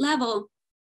government level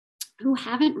who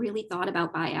haven't really thought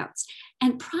about buyouts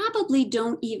and probably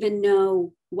don't even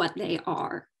know what they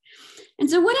are. And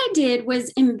so what I did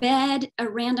was embed a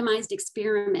randomized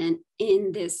experiment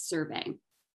in this survey.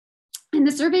 And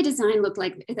the survey design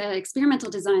the experimental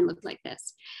design looked like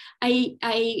this.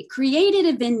 I created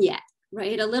a vignette,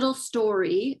 right? A little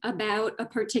story about a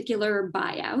particular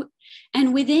buyout.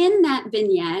 And within that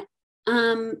vignette,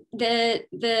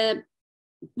 the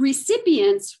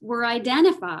recipients were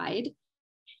identified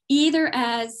either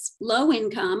as low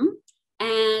income,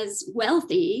 as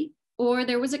wealthy, or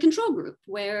there was a control group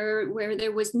where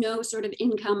there was no sort of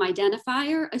income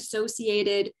identifier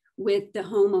associated with the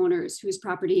homeowners whose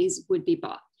properties would be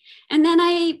bought. And then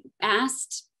I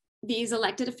asked these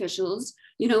elected officials,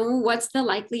 what's the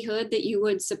likelihood that you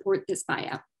would support this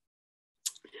buyout?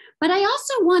 But I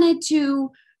also wanted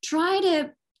to try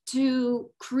to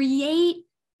create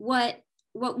what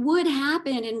would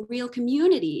happen in real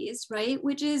communities, right?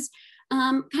 Which is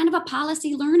kind of a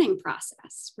policy learning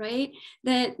process, right?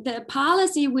 The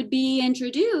policy would be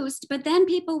introduced, but then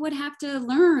people would have to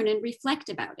learn and reflect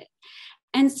about it.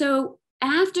 And so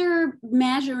after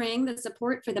measuring the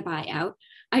support for the buyout,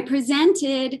 I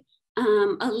presented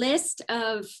a list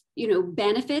of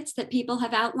benefits that people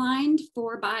have outlined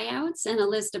for buyouts and a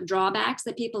list of drawbacks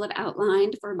that people have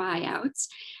outlined for buyouts,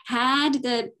 had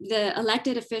the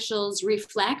elected officials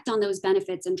reflect on those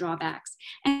benefits and drawbacks,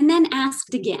 and then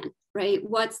asked again, right,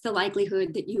 what's the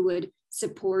likelihood that you would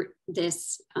support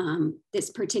this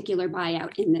particular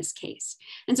buyout in this case?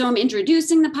 And so I'm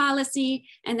introducing the policy,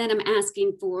 and then I'm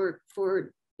asking for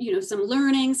some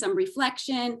learning, some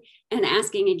reflection, and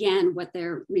asking again what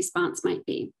their response might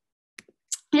be.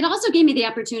 It also gave me the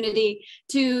opportunity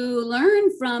to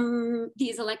learn from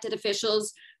these elected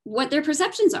officials what their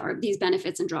perceptions are of these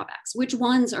benefits and drawbacks, which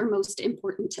ones are most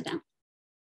important to them.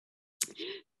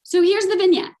 So here's the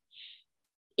vignette.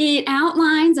 It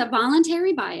outlines a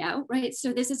voluntary buyout, right?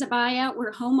 So this is a buyout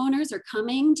where homeowners are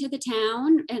coming to the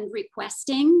town and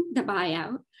requesting the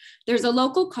buyout. There's a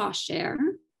local cost share.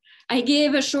 I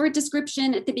give a short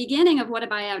description at the beginning of what a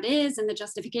buyout is and the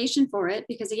justification for it,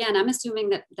 because again, I'm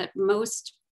assuming that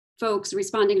most folks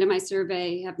responding to my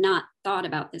survey have not thought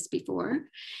about this before.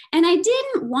 And I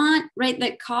didn't want, right,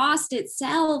 the cost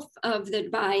itself of the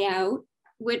buyout,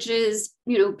 which is,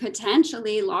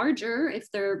 potentially larger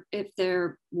if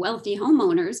they're wealthy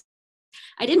homeowners.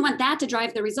 I didn't want that to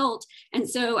drive the result. And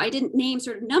so I didn't name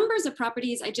sort of numbers of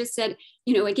properties. I just said,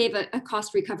 I gave a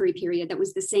cost recovery period that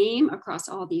was the same across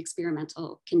all the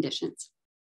experimental conditions.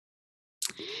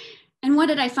 And what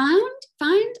did I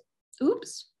find?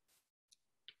 Oops.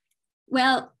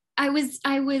 Well, I was,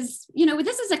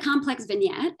 this is a complex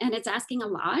vignette and it's asking a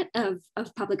lot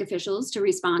of public officials to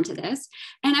respond to this.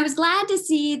 And I was glad to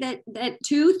see that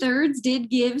 2/3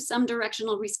 did give some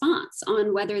directional response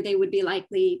on whether they would be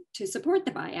likely to support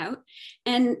the buyout.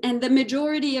 And the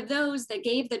majority of those that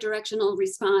gave the directional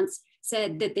response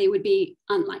said that they would be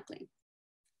unlikely.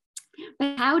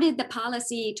 But how did the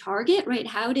policy target, right?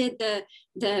 How did the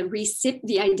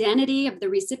identity of the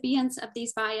recipients of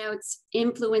these buyouts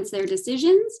influence their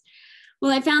decisions?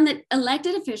 Well, I found that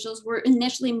elected officials were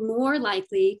initially more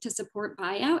likely to support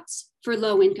buyouts for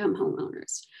low-income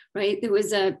homeowners, right? There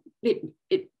was it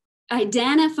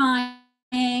identifying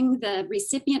the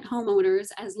recipient homeowners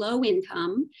as low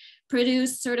income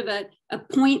produced sort of a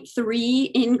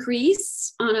 0.3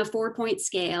 increase on a 4-point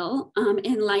scale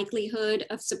in likelihood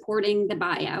of supporting the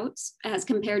buyouts as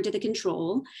compared to the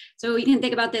control. So you can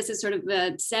think about this as sort of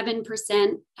a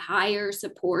 7% higher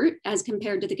support as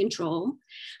compared to the control.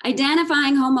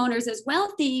 Identifying homeowners as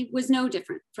wealthy was no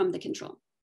different from the control.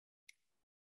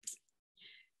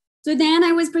 So then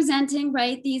I was presenting,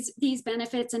 right, these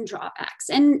benefits and drawbacks.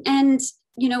 And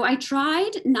you know, I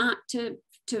tried not to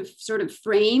sort of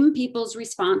frame people's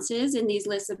responses in these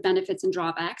lists of benefits and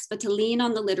drawbacks, but to lean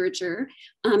on the literature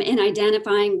in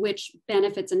identifying which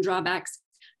benefits and drawbacks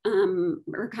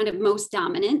are kind of most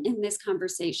dominant in this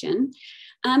conversation.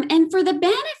 And for the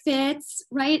benefits,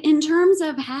 right, in terms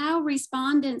of how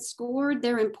respondents scored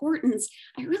their importance,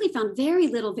 I really found very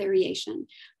little variation.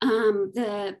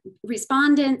 The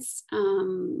respondents,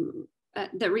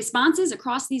 the responses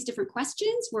across these different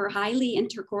questions were highly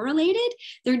intercorrelated.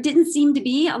 There didn't seem to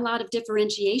be a lot of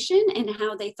differentiation in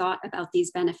how they thought about these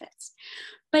benefits.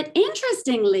 But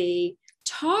interestingly,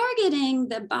 targeting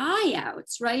the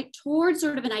buyouts, right, towards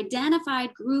sort of an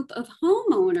identified group of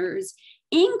homeowners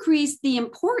increased the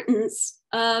importance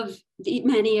of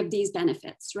many of these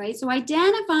benefits, right? So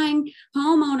identifying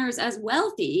homeowners as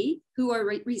wealthy who are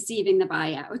receiving the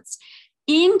buyouts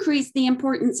increased the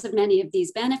importance of many of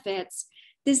these benefits.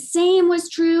 The same was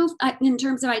true in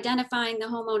terms of identifying the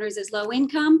homeowners as low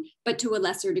income, but to a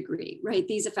lesser degree, right?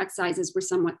 These effect sizes were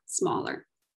somewhat smaller.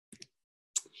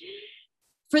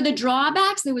 For the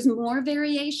drawbacks, there was more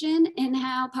variation in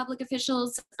how public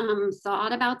officials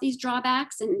thought about these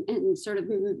drawbacks and sort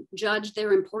of judged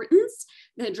their importance.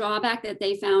 The drawback that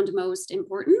they found most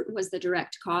important was the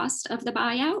direct cost of the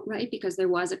buyout, right? Because there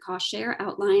was a cost share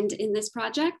outlined in this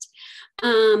project.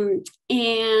 And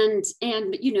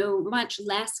you know, much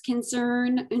less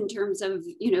concern in terms of,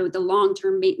 you know, the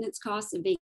long-term maintenance costs of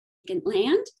vacant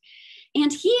land.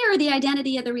 And here, the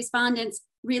identity of the respondents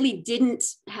really didn't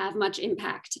have much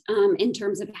impact in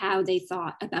terms of how they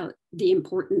thought about the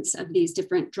importance of these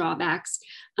different drawbacks.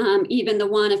 Even the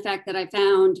one effect that I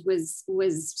found was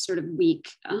sort of weak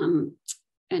and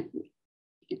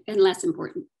less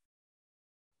important.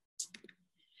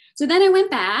 So then I went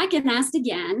back and asked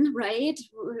again, right,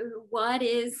 what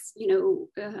is, you know,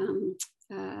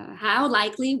 how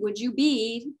likely would you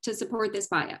be to support this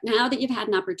buyout now that you've had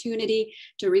an opportunity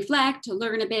to reflect, to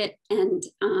learn a bit,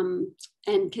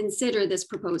 and consider this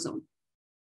proposal?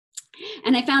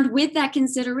 And I found with that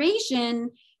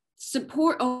consideration,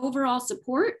 overall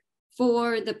support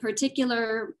for the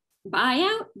particular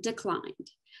buyout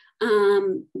declined.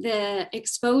 The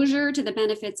exposure to the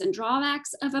benefits and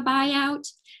drawbacks of a buyout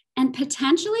and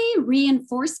potentially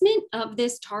reinforcement of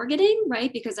this targeting,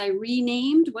 right? Because I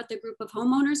renamed what the group of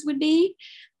homeowners would be,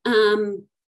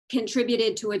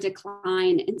 contributed to a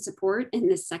decline in support in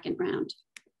this second round.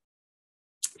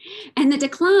 And the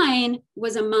decline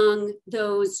was among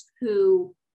those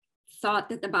who thought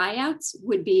that the buyouts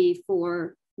would be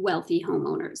for wealthy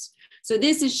homeowners. So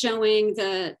this is showing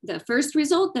the first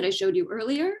result that I showed you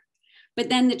earlier, but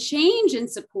then the change in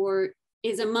support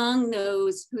is among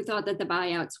those who thought that the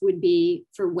buyouts would be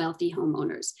for wealthy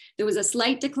homeowners. There was a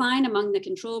slight decline among the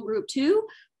control group too,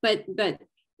 but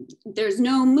there's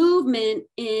no movement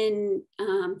in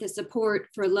the support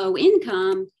for low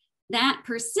income. That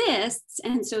persists.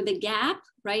 And so the gap,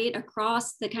 right,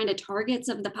 across the kind of targets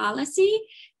of the policy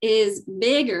is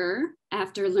bigger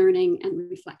after learning and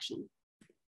reflection.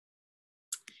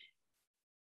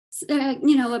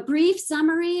 You know, a brief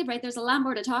summary, right? There's a lot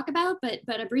more to talk about, but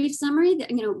a brief summary that,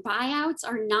 you know, buyouts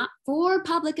are not for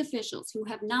public officials who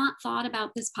have not thought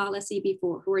about this policy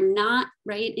before, who are not,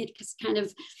 right? It's kind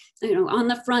of, you know, on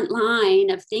the front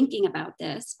line of thinking about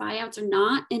this. Buyouts are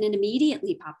not an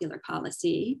immediately popular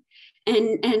policy,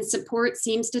 and support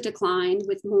seems to decline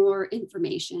with more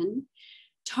information.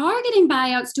 Targeting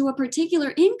buyouts to a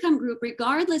particular income group,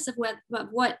 regardless of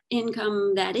what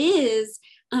income that is,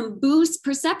 boosts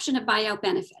perception of buyout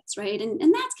benefits, right? And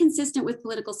that's consistent with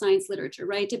political science literature,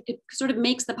 right? It sort of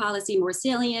makes the policy more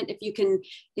salient if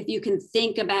you can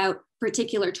think about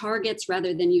particular targets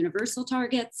rather than universal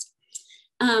targets.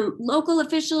 Local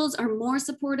officials are more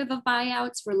supportive of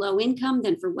buyouts for low income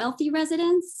than for wealthy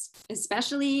residents,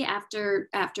 especially after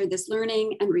this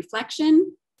learning and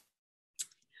reflection.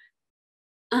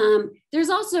 There's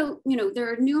also, you know,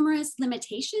 there are numerous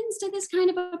limitations to this kind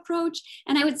of approach.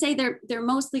 And I would say they're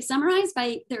mostly summarized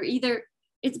by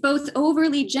it's both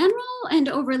overly general and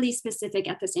overly specific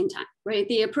at the same time, right?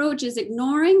 The approach is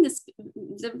ignoring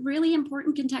the really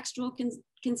important contextual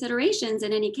considerations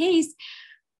in any case.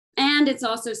 And it's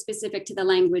also specific to the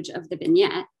language of the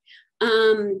vignette.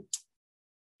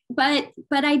 but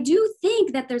I do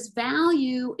think that there's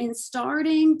value in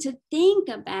starting to think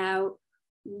about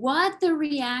what are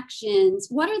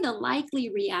the likely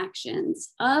reactions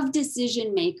of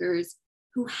decision makers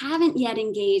who haven't yet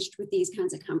engaged with these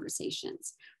kinds of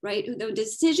conversations, right? The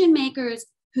decision makers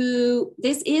who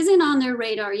this isn't on their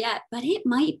radar yet, but it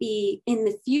might be in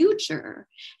the future.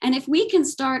 And if we can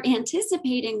start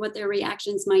anticipating what their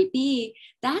reactions might be,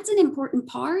 that's an important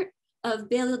part of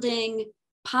building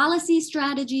policy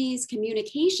strategies,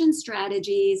 communication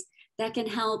strategies that can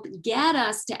help get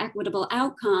us to equitable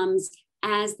outcomes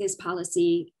as this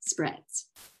policy spreads.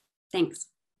 Thanks.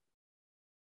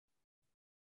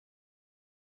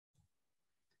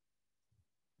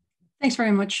 Thanks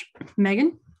very much,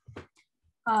 Megan.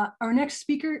 Our next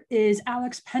speaker is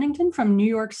Alex Pennington from New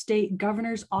York State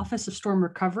Governor's Office of Storm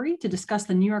Recovery to discuss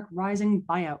the New York Rising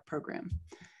Buyout Program.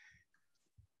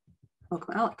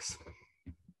 Welcome, Alex.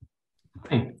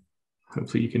 Hey,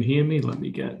 hopefully you can hear me. Let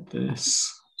me get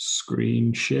this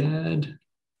screen shared.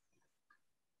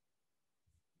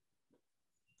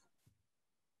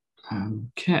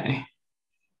 Okay.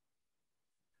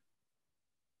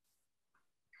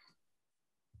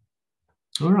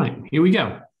 All right, here we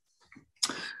go.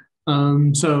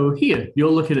 So here, you're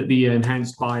looking at the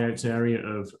enhanced buyouts area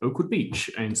of Oakwood Beach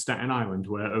in Staten Island,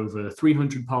 where over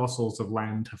 300 parcels of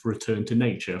land have returned to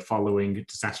nature following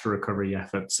disaster recovery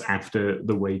efforts after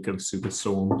the wake of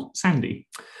Superstorm Sandy.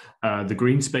 The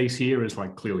green space here is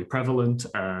like clearly prevalent,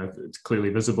 it's clearly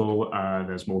visible,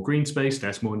 there's more green space,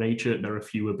 there's more nature, there are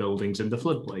fewer buildings in the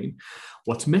floodplain.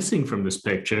 What's missing from this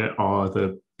picture are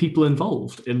the people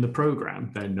involved in the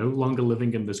program. They're no longer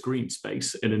living in this green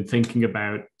space, and in thinking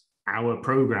about our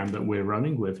program that we're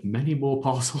running with many more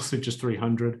parcels than just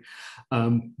 300,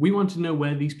 we want to know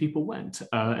where these people went,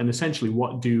 and essentially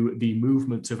what do the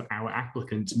movements of our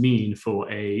applicants mean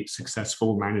for a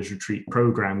successful managed retreat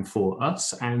program for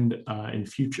us and in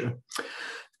future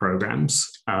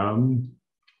programs.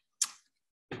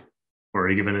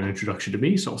 Already given an introduction to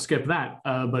me, so I'll skip that.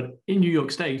 But in New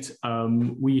York State,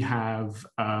 we have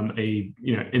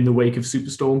in the wake of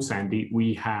Superstorm Sandy,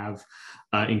 we have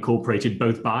incorporated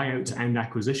both buyout and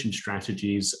acquisition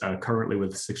strategies, currently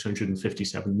with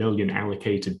 657 million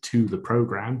allocated to the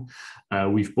program.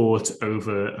 We've bought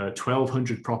over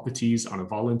 1,200 properties on a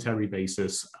voluntary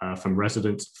basis from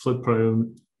residents,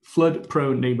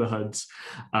 flood-prone neighborhoods,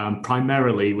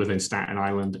 primarily within Staten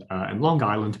Island and Long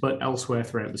Island, but elsewhere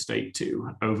throughout the state too.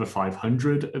 Over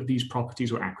 500 of these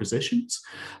properties were acquisitions,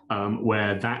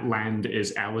 where that land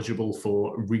is eligible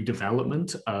for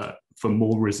redevelopment for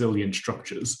more resilient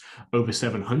structures. Over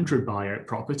 700 buyout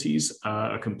properties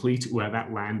are complete, where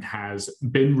that land has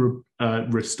been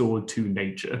restored to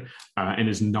nature and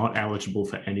is not eligible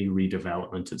for any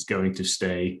redevelopment. It's going to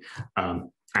stay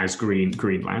as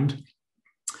green land.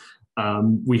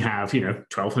 We have,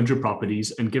 1,200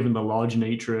 properties, and given the large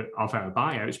nature of our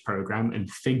buyouts program and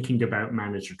thinking about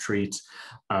managed retreat,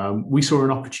 we saw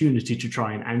an opportunity to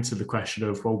try and answer the question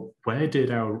of, well, where did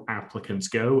our applicants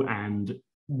go, and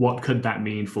what could that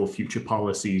mean for future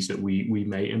policies that we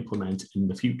may implement in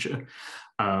the future?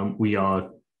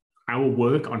 Our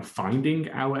work on finding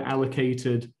our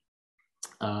allocated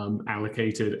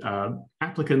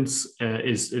applicants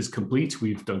is complete.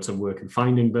 We've done some work in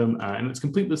finding them, and it's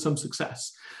complete with some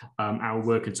success. Our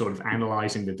work in sort of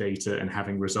analyzing the data and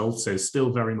having results is still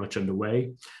very much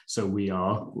underway. So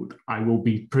I will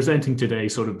be presenting today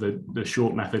sort of the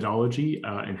short methodology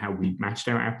and how we matched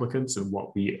our applicants and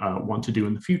what we want to do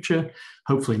in the future.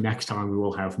 Hopefully next time we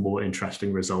will have more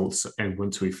interesting results, and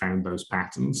once we've found those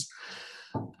patterns.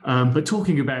 But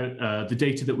talking about the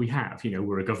data that we have,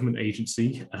 we're a government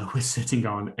agency. We're sitting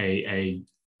on an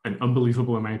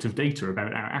unbelievable amount of data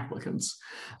about our applicants.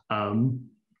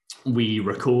 We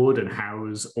record and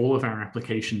house all of our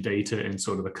application data in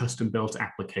sort of a custom-built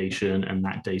application, and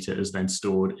that data is then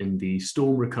stored in the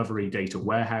storm recovery data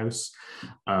warehouse,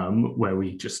 where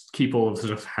we just keep all of the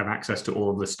stuff, have access to all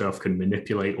of this stuff, can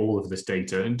manipulate all of this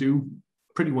data and do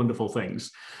pretty wonderful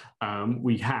things.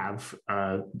 We have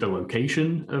the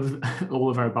location of all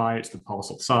of our buyouts, the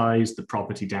parcel size, the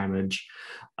property damage,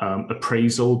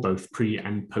 appraisal, both pre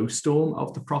and post storm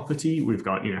of the property. We've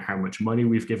got, how much money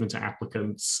we've given to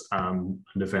applicants under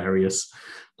various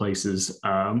places.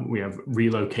 We have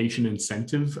relocation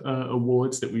incentive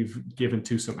awards that we've given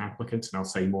to some applicants, and I'll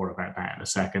say more about that in a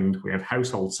second. We have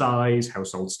household size,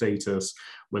 household status,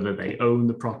 whether they own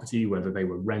the property, whether they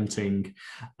were renting,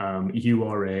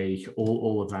 URA,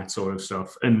 all of that sort of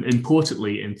stuff. And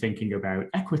importantly, in thinking about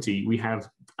equity, we have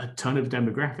a ton of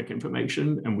demographic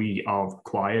information, and we are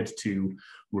required to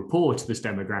report this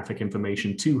demographic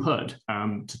information to HUD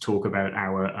to talk about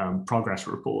our progress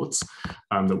reports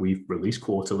that we've released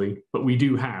quarterly. But we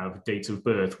do have dates of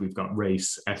birth, we've got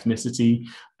race, ethnicity,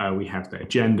 we have their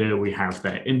gender, we have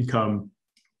their income,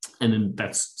 and then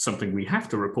that's something we have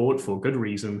to report for good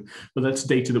reason, but that's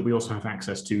data that we also have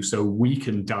access to, so we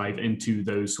can dive into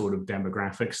those sort of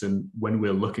demographics. And when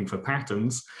we're looking for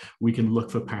patterns, we can look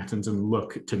for patterns and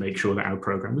look to make sure that our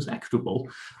program is equitable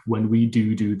when we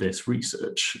do this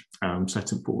research. So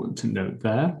that's important to note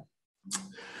there.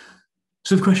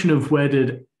 So the question of where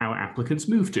did our applicants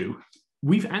move to?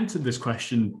 We've answered this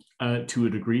question to a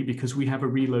degree because we have a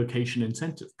relocation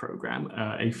incentive program,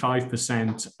 a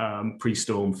 5%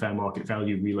 pre-storm fair market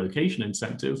value relocation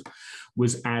incentive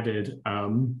was added,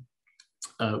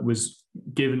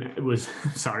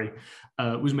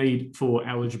 was made for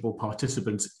eligible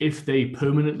participants if they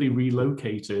permanently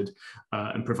relocated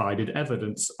and provided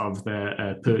evidence of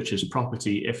their purchased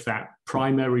property, if that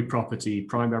primary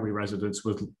residence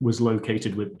was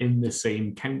located within the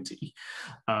same county.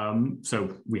 So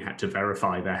we had to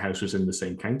verify their house was in the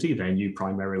same county, their new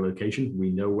primary location,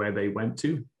 we know where they went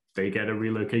to. They get a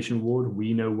relocation award,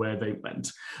 we know where they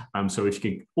went. So if you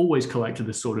can always collect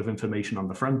this sort of information on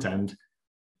the front end,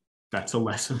 that's a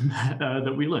lesson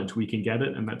that we learned. We can get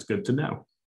it, and that's good to know.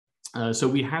 So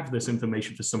we have this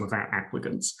information for some of our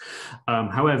applicants.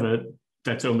 However,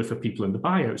 that's only for people in the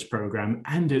Buyouts program,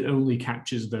 and it only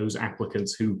captures those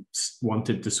applicants who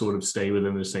wanted to sort of stay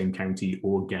within the same county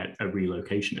or get a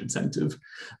relocation incentive.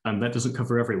 That doesn't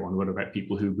cover everyone. What about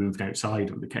people who moved outside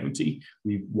of the county?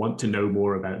 We want to know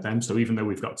more about them. So even though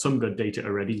we've got some good data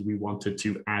already, we wanted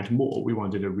to add more. We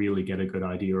wanted to really get a good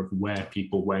idea of where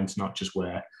people went, not just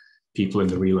where people in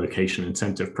the relocation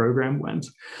incentive program went.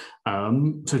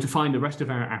 So to find the rest of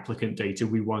our applicant data,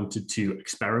 we wanted to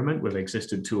experiment with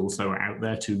existing tools that were out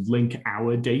there to link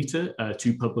our data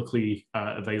to publicly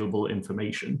available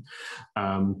information.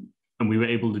 And we were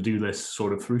able to do this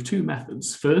sort of through two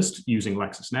methods. First, using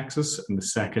LexisNexis, and the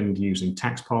second, using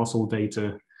tax parcel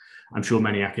data. I'm sure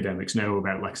many academics know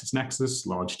about LexisNexis,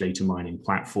 large data mining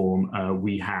platform.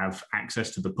 We have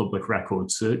access to the public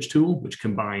record search tool, which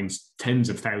combines tens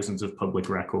of thousands of public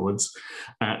records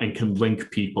and can link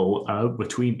people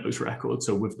between those records.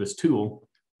 So with this tool,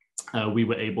 we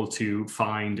were able to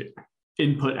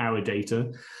input our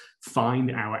data,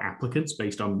 find our applicants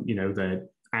based on their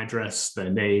address, their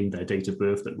name, their date of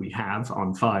birth that we have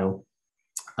on file.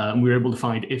 We were able to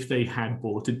find if they had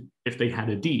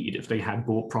a deed, if they had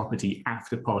bought property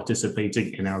after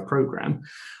participating in our program.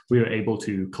 We were able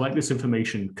to collect this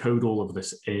information, code all of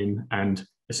this in, and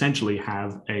essentially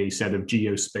have a set of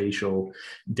geospatial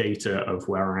data of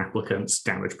where our applicants'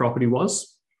 damaged property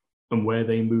was and where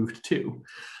they moved to.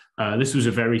 This was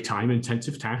a very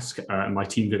time-intensive task, and my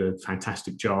team did a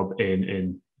fantastic job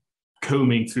in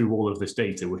combing through all of this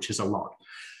data, which is a lot.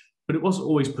 But it wasn't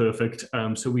always perfect.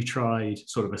 So we tried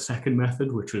sort of a second method,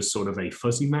 which was sort of a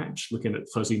fuzzy match, looking at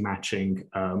fuzzy matching,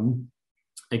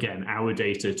 again, our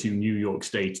data to New York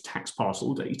State tax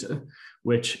parcel data,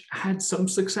 which had some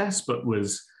success, but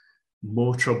was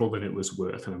more trouble than it was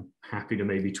worth. And I'm happy to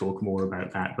maybe talk more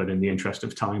about that, but in the interest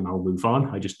of time, I'll move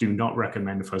on. I just do not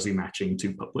recommend fuzzy matching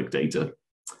to public data.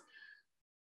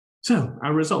 So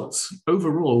our results,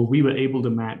 overall, we were able to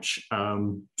match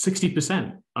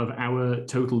 60% of our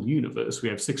total universe. We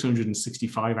have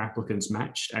 665 applicants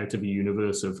matched out of a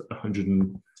universe of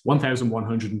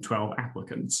 1,112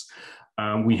 applicants.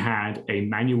 We had a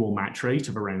manual match rate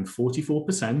of around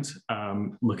 44%,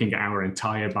 looking at our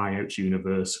entire Buyouts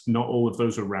universe. Not all of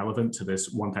those are relevant to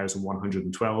this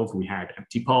 1,112. We had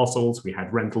empty parcels, we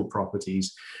had rental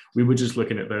properties. We were just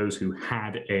looking at those who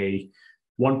had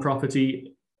one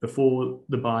property before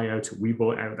the buyout, we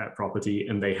bought out that property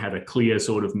and they had a clear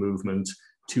sort of movement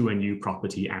to a new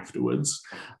property afterwards.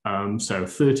 So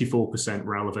 34%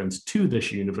 relevant to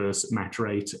this universe match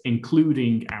rate,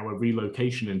 including our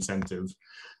relocation incentive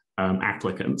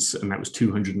applicants, and that was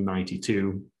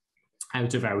 292.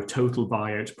 Out of our total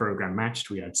buyout program matched,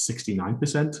 we had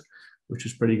 69%, which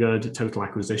was pretty good. Total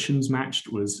acquisitions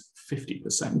matched was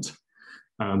 50%.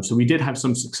 So we did have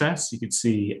some success. You could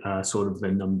see sort of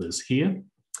the numbers here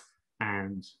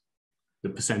and the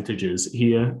percentages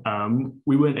here.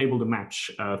 We weren't able to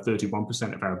match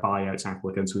 31% of our buyouts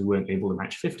applicants. We weren't able to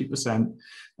match 50%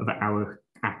 of our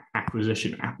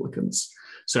acquisition applicants.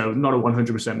 So not a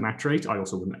 100% match rate. I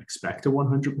also wouldn't expect a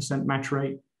 100% match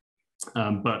rate.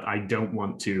 But I don't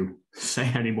want to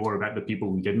say any more about the people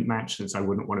we didn't match, since I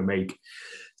wouldn't want to make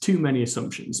too many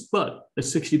assumptions. But a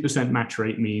 60% match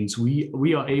rate means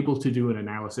we are able to do an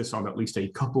analysis on at least a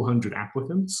couple hundred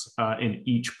applicants in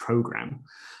each program,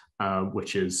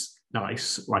 which is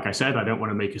nice. Like I said, I don't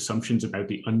want to make assumptions about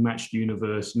the unmatched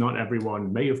universe. Not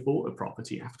everyone may have bought a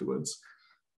property afterwards,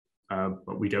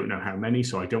 but we don't know how many,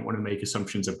 so I don't want to make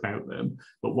assumptions about them.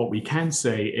 But what we can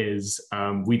say is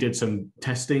we did some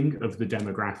testing of the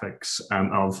demographics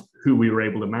of who we were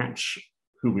able to match,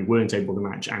 who we weren't able to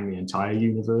match, and the entire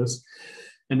universe.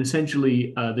 And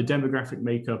essentially, the demographic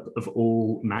makeup of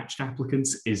all matched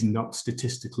applicants is not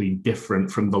statistically different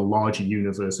from the larger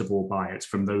universe of all buyouts,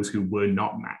 from those who were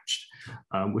not matched,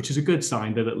 which is a good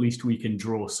sign that at least we can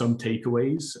draw some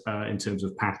takeaways in terms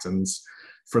of patterns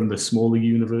from the smaller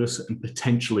universe and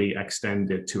potentially extend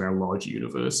it to our large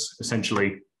universe.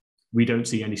 Essentially, we don't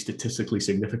see any statistically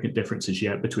significant differences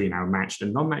yet between our matched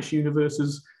and non-matched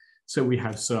universes. So we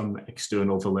have some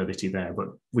external validity there, but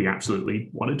we absolutely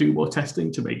want to do more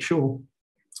testing to make sure.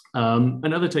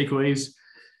 Another takeaway is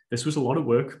this was a lot of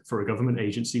work for a government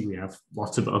agency. We have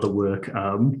lots of other work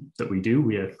that we do.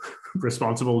 We are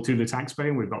responsible to the taxpayer,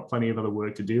 and we've got plenty of other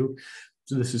work to do.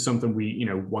 So this is something we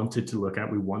wanted to look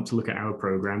at. We want to look at our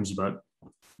programs, but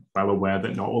well aware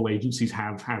that not all agencies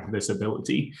have this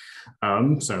ability.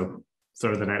 So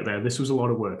throw that out there. This was a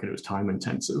lot of work and it was time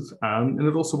intensive. And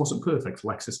it also wasn't perfect.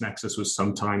 LexisNexis was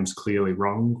sometimes clearly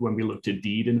wrong. When we looked at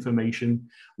deed information,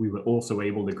 we were also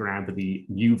able to grab the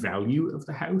new value of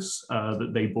the house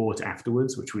that they bought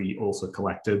afterwards, which we also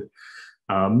collected.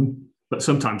 But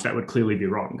sometimes that would clearly be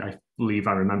wrong. I believe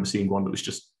I remember seeing one that was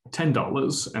just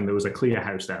 $10 and there was a clear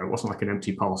house there. It wasn't like an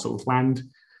empty parcel of land.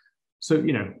 So,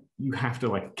 you have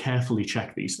to carefully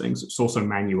check these things. It's also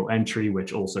manual entry,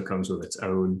 which also comes with its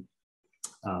own,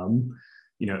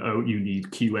 you need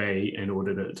QA in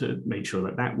order to make sure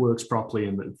that works properly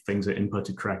and that things are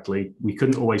inputted correctly. We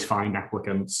couldn't always find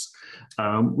applicants.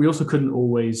 We also couldn't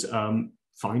always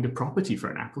find a property for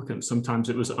an applicant. Sometimes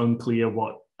it was unclear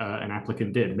what an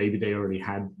applicant did. Maybe they already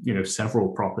had, several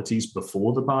properties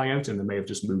before the buyout and they may have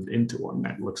just moved into one.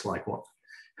 That looks like what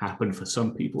happened for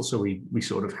some people. So we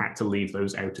sort of had to leave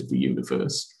those out of the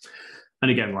universe. And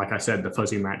again, like I said, the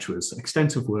fuzzy match was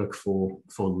extensive work for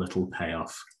little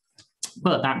payoff.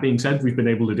 But that being said, we've been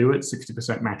able to do it.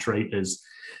 60% match rate is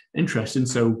interesting.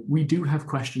 So we do have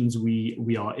questions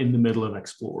we are in the middle of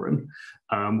exploring.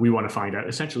 We want to find out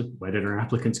essentially, where did our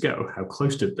applicants go? How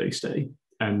close did they stay?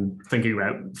 And thinking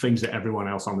about things that everyone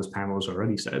else on this panel has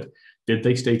already said, did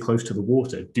they stay close to the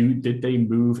water? Did they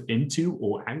move into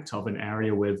or out of an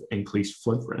area with increased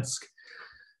flood risk?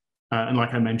 And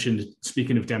like I mentioned,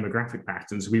 speaking of demographic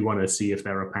patterns, we want to see if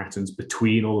there are patterns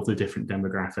between all of the different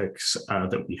demographics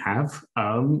that we have.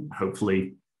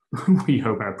 Hopefully, we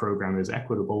hope our program is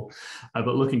equitable,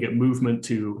 but looking at movement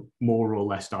to more or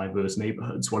less diverse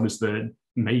neighborhoods, what is the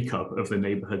makeup of the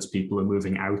neighborhoods people are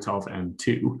moving out of and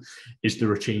to? Is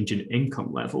there a change in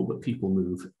income level that people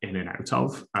move in and out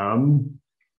of?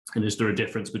 And is there a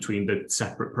difference between the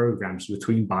separate programs,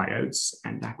 between buyouts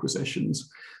and acquisitions?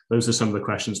 Those are some of the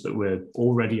questions that we're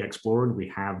already exploring.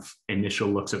 We have initial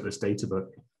looks at this data, but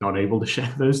not able to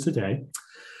share those today.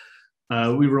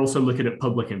 We were also looking at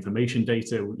public information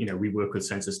data. We work with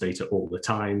census data all the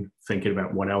time, thinking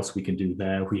about what else we can do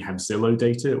there. We have Zillow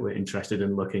data. We're interested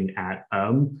in looking at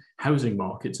housing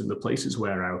markets in the places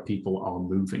where our people are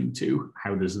moving to.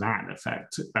 How does that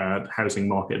affect housing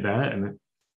market there and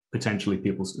potentially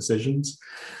people's decisions?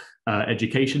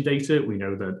 Education data. We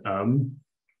know that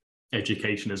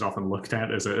education is often looked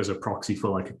at as a proxy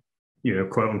for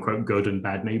quote unquote good and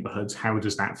bad neighborhoods. How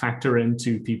does that factor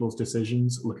into people's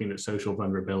decisions? Looking at social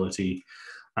vulnerability.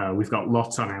 We've got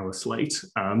lots on our slate.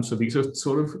 So these are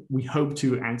we hope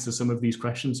to answer some of these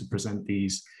questions and present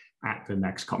these at the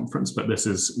next conference, but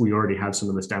we already have some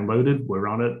of this downloaded. We're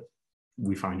on it.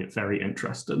 We find it very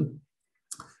interesting.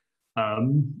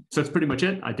 So that's pretty much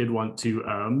it. I did want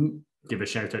to give a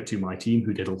shout out to my team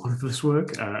who did a lot of this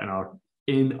work and are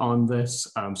in on this.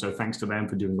 So thanks to them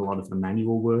for doing a lot of the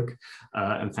manual work.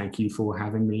 And thank you for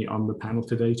having me on the panel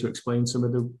today to explain some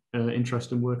of the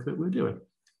interesting work that we're doing.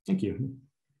 Thank you.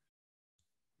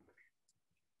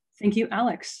 Thank you,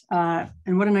 Alex.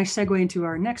 And what a nice segue into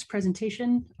our next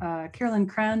presentation. Carolyn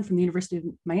Kraan from the University of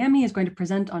Miami is going to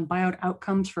present on buyout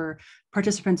outcomes for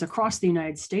participants across the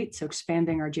United States, so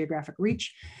expanding our geographic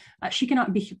reach. She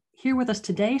cannot be here with us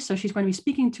today, so she's going to be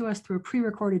speaking to us through a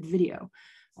pre-recorded video.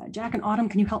 Jack and Autumn,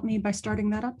 can you help me by starting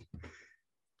that up?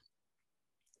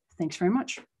 Thanks very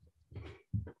much.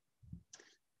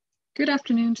 Good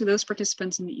afternoon to those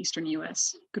participants in the Eastern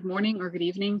US. Good morning or good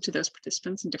evening to those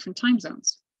participants in different time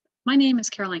zones. My name is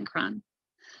Kraan.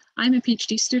 I'm a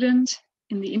PhD student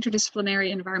in the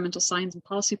Interdisciplinary Environmental Science and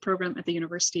Policy program at the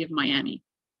University of Miami.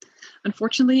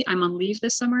 Unfortunately, I'm on leave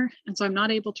this summer, and so I'm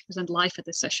not able to present live at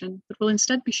this session, but will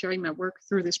instead be sharing my work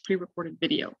through this pre-recorded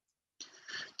video.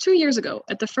 2 years ago,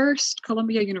 at the first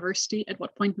Columbia University at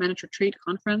What Point Manage Retreat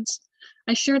conference,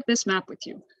 I shared this map with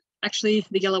you. Actually,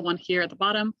 the yellow one here at the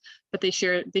bottom, but they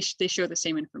show the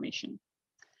same information.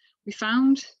 We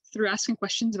found, through asking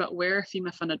questions about where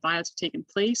FEMA-funded buyouts have taken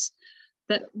place,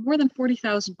 that more than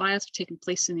 40,000 buyouts have taken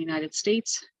place in the United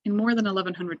States in more than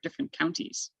 1,100 different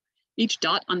counties. Each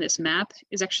dot on this map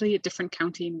is actually a different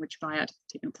county in which buyout has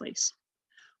taken place.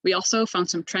 We also found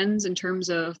some trends in terms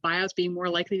of buyouts being more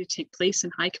likely to take place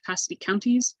in high-capacity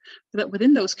counties, but that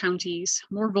within those counties,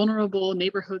 more vulnerable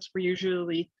neighborhoods were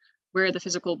usually where the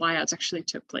physical buyouts actually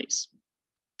took place.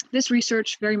 This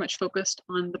research very much focused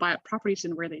on the buyout properties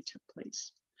and where they took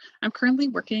place. I'm currently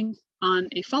working on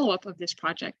a follow-up of this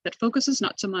project that focuses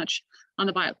not so much on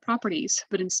the buyout properties,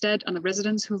 but instead on the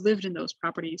residents who lived in those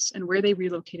properties and where they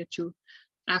relocated to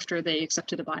after they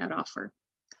accepted a buyout offer.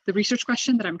 The research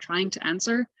question that I'm trying to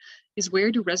answer is,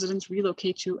 where do residents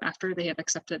relocate to after they have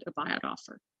accepted a buyout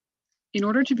offer? In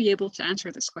order to be able to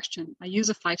answer this question, I use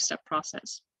a 5-step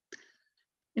process.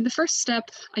 In the first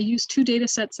step, I use 2 data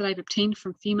sets that I've obtained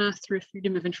from FEMA through a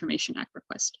Freedom of Information Act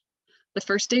request. The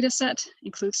first data set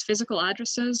includes physical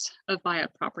addresses of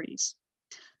buyout properties.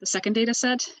 The second data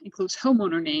set includes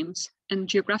homeowner names and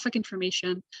geographic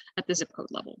information at the zip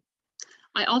code level.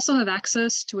 I also have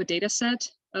access to a data set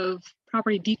of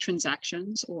property deed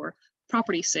transactions or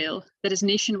property sale that is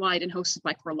nationwide and hosted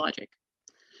by CoreLogic.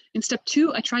 In step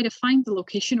 2, I try to find the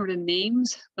location or the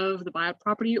names of the buyout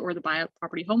property or the buyout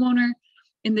property homeowner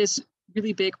in this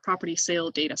really big property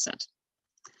sale data set.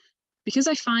 Because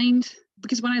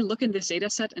when I look in this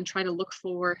data set and try to look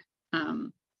for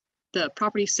the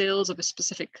property sales of a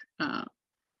specific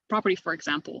property, for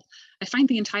example, I find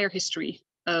the entire history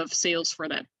of sales for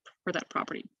that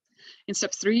property. In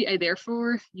step 3, I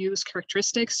therefore use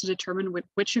characteristics to determine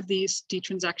which of these deed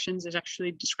transactions is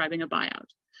actually describing a buyout.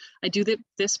 I do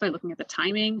this by looking at the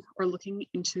timing or looking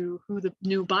into who the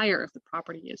new buyer of the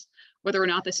property is, whether or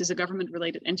not this is a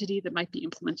government-related entity that might be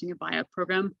implementing a buyout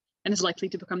program and is likely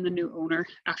to become the new owner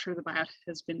after the buyout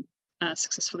has been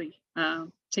successfully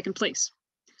taken place.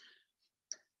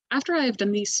 After I have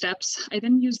done these steps, I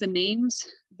then use the names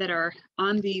that are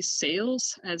on these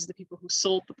sales as the people who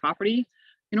sold the property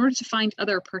in order to find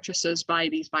other purchases by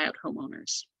these buyout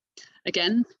homeowners.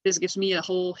 Again, this gives me a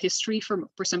whole history for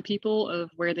some people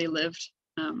of where they lived,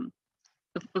 and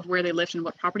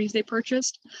what properties they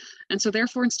purchased. And so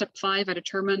therefore in step 5, I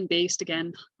determine, based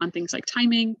again on things like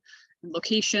timing and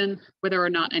location, whether or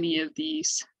not any of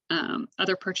these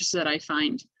other purchases that I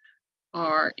find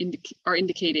are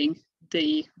indicating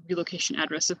the relocation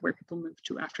address of where people move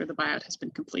to after the buyout has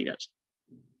been completed.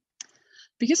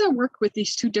 Because I work with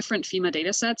these 2 different FEMA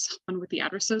data sets, one with the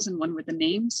addresses and one with the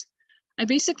names, I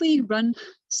basically run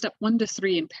step 1 to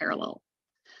 3 in parallel.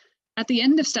 At the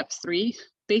end of step 3,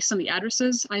 based on the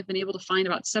addresses, I've been able to find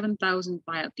about 7,000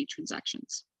 buyout deed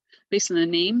transactions. Based on the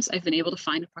names, I've been able to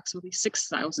find approximately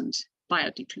 6,000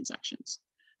 buyout deed transactions.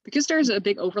 Because there's a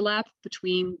big overlap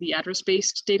between the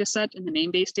address-based data set and the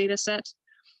name-based data set,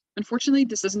 unfortunately,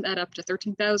 this doesn't add up to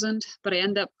 13,000, but I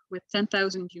end up with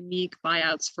 10,000 unique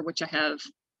buyouts for which I have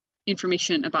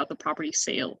information about the property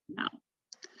sale now.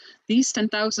 These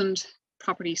 10,000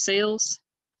 property sales,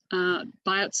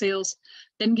 buyout sales,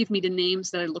 then give me the names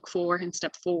that I look for in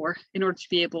step 4 in order to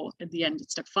be able, at the end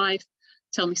of step 5,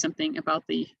 tell me something about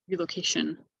the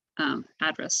relocation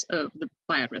address of the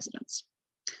buyout residents.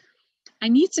 I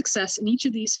need success in each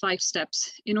of these 5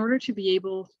 steps in order to be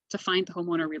able to find the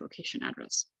homeowner relocation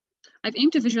address. I've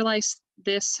aimed to visualize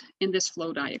this in this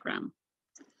flow diagram.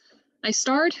 I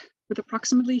start with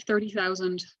approximately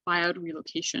 30,000 buyout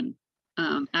relocation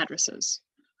addresses.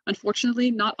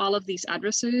 Unfortunately, not all of these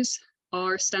addresses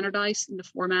are standardized in the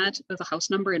format of a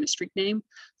house number and a street name.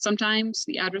 Sometimes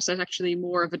the address is actually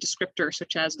more of a descriptor,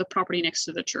 such as the property next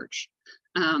to the church.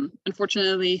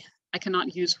 Unfortunately, I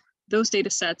cannot use those data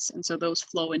sets, and so those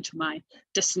flow into my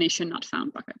destination not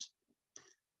found bucket.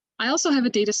 I also have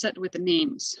a data set with the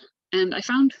names, and I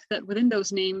found that within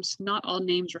those names, not all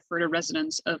names refer to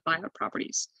residents of buyout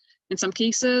properties. In some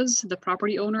cases, the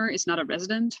property owner is not a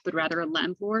resident, but rather a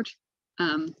landlord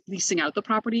leasing out the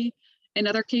property. In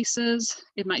other cases,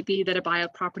 it might be that a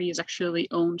buyout property is actually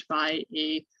owned by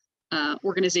a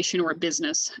organization or a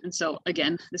business. And so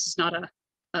again, this is not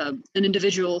an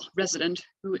individual resident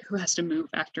who has to move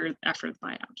after the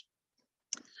buyout.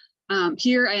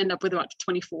 Here I end up with about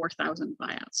 24,000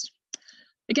 buyouts.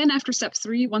 Again, after step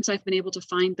 3, once I've been able to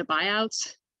find the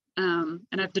buyouts, and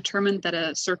I've determined that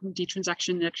a certain D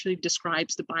transaction actually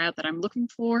describes the buyout that I'm looking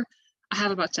for, I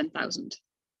have about 10,000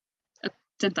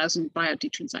 buyout D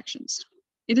transactions.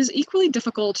 It is equally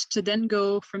difficult to then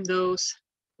go from those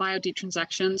buyout D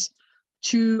transactions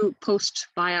to post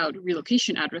buyout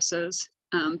relocation addresses.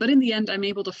 But in the end, I'm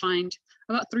able to find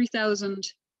about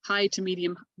 3,000 high to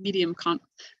medium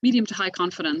to high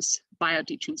confidence buyout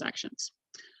D transactions.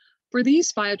 For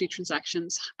these buyout D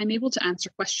transactions, I'm able to answer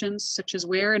questions such as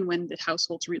where and when the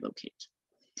households relocate.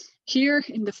 Here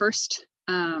in the first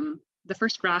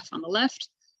graph on the left,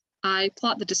 I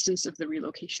plot the distance of the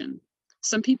relocation.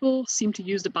 Some people seem to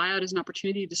use the buyout as an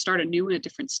opportunity to start anew in a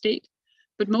different state,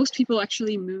 but most people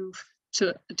actually move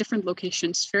to different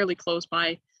locations fairly close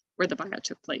by where the buyout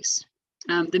took place.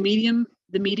 The median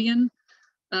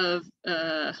of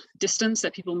distance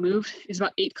that people moved is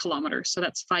about 8 kilometers, so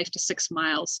that's 5 to 6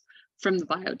 miles from the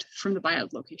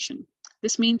buyout location.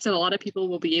 This means that a lot of people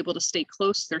will be able to stay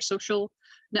close to their social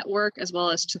network as well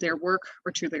as to their work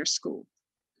or to their school.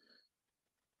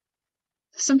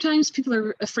 Sometimes people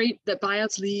are afraid that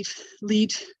buyouts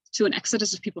lead to an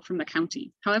exodus of people from the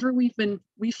county. However,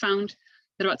 we've found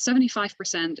that about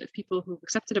 75% of people who've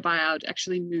accepted a buyout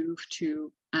actually move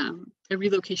to a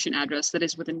relocation address that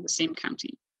is within the same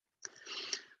county.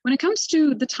 When it comes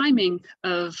to the timing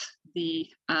of the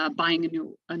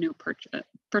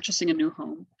purchasing a new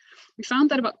home, we found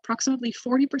that about approximately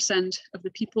 40% of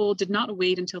the people did not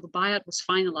wait until the buyout was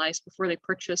finalized before they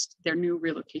purchased their new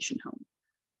relocation home,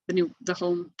 the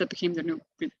home that became their new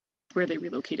where they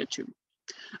relocated to.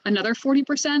 Another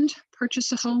 40%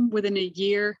 purchased a home within a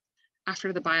year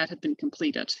after the buyout had been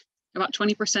completed. About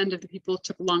 20% of the people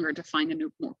took longer to find a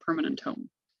new, more permanent home.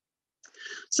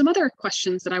 Some other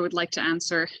questions that I would like to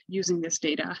answer using this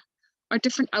data are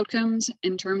different outcomes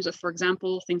in terms of, for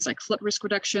example, things like flood risk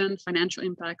reduction, financial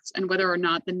impacts, and whether or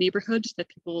not the neighborhood that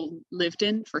people lived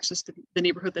in versus the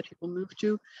neighborhood that people moved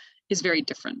to is very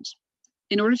different.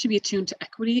 In order to be attuned to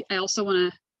equity, I also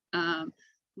want to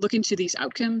look into these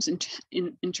outcomes in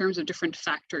terms of different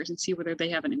factors and see whether they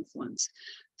have an influence.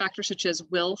 Factors such as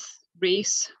wealth,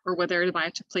 race, or whether the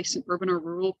buyout took place in urban or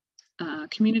rural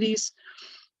communities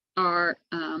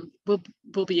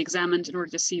will be examined in order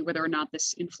to see whether or not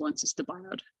this influences the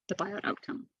buyout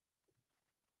outcome.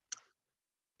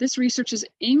 This research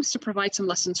aims to provide some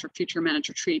lessons for future managed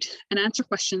retreat and answer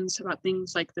questions about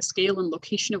things like the scale and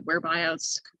location of where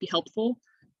buyouts could be helpful,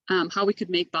 how we could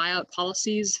make buyout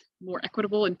policies more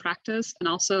equitable in practice, and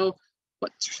also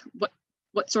what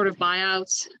sort of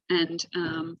buyouts and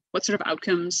what sort of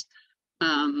outcomes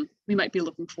we might be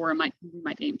looking for and we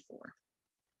might aim for.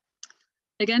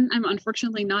 Again, I'm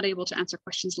unfortunately not able to answer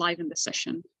questions live in this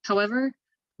session. However,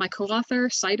 my co-author,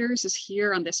 Siders, is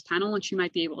here on this panel and she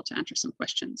might be able to answer some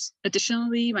questions.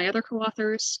 Additionally, my other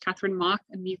co-authors, Catherine Mock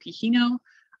and Miyuki Hino,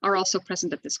 are also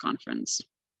present at this conference.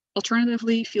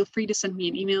 Alternatively, feel free to send me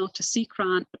an email to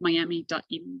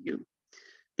ckran@miami.edu.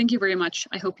 Thank you very much.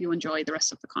 I hope you enjoy the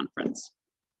rest of the conference.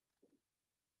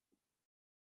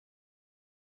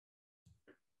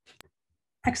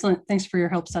 Excellent. Thanks for your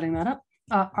help setting that up.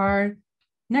 Our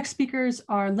next speakers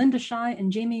are Linda Shai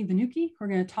and Jamie Vanucchi, who are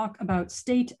going to talk about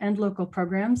state and local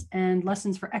programs and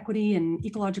lessons for equity and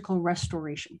ecological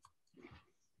restoration.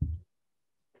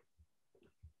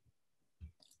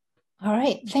 All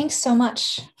right, thanks so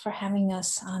much for having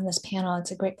us on this panel. It's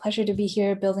a great pleasure to be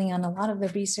here building on a lot of the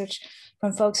research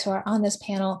from folks who are on this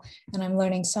panel, and I'm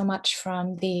learning so much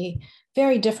from the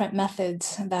very different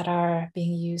methods that are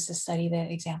being used to study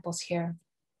the examples here.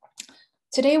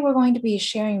 Today, we're going to be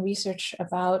sharing research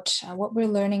about what we're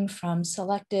learning from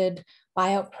selected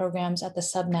buyout programs at the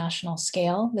subnational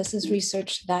scale. This is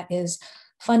research that is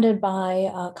funded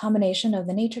by a combination of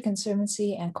the Nature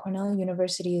Conservancy and Cornell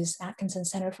University's Atkinson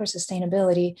Center for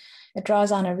Sustainability. It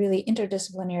draws on a really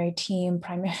interdisciplinary team,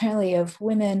 primarily of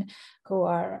women who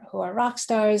are rock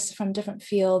stars from different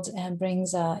fields, and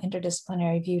brings an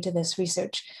interdisciplinary view to this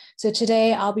research. So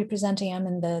today I'll be presenting. I'm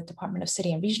in the Department of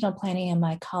City and Regional Planning, and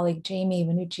my colleague Jamie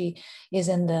Vanucchi is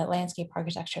in the Landscape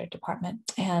Architecture Department.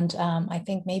 And I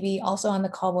think maybe also on the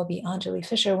call will be Anjali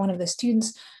Fisher, one of the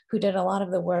students who did a lot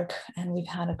of the work, and we've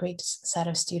had a great set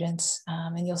of students.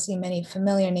 And you'll see many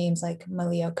familiar names like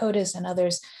Malio Kotis and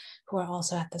others who are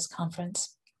also at this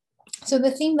conference. So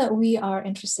the theme that we are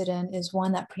interested in is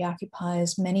one that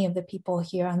preoccupies many of the people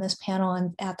here on this panel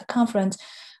and at the conference,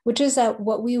 which is that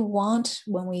what we want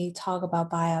when we talk about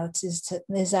buyouts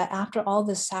is that after all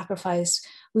this sacrifice,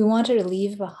 we want to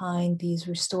leave behind these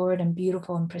restored and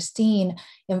beautiful and pristine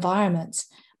environments.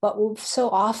 But so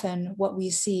often what we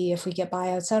see, if we get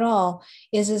buyouts at all,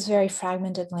 is this very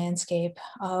fragmented landscape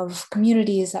of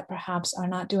communities that perhaps are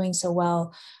not doing so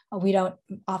well. We don't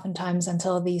oftentimes,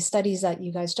 until the studies that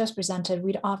you guys just presented,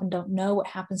 we often don't know what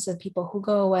happens to the people who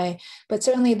go away, but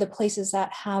certainly the places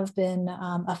that have been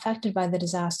affected by the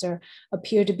disaster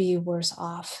appear to be worse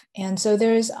off. And so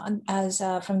there's, as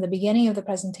from the beginning of the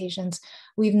presentations,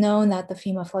 we've known that the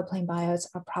FEMA floodplain buyouts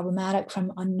are problematic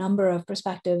from a number of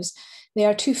perspectives. They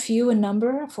are too few in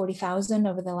number, 40,000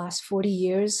 over the last 40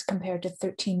 years compared to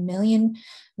 13 million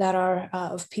that are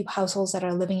of households that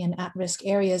are living in at-risk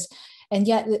areas. And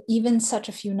yet even such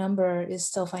a few number is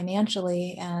still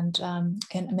financially and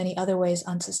in many other ways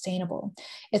unsustainable.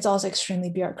 It's also extremely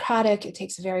bureaucratic. It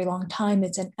takes a very long time.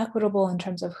 It's inequitable in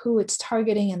terms of who it's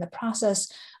targeting and the process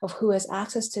of who has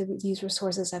access to these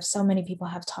resources, as so many people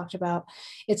have talked about.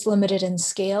 It's limited in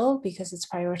scale because it's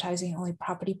prioritizing only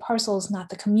property parcels, not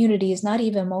the communities, not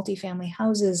even multifamily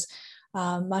houses,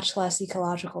 much less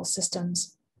ecological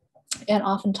systems. And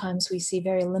oftentimes we see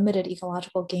very limited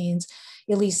ecological gains.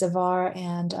 Elise Zavar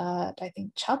and I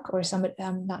think Chuck or somebody,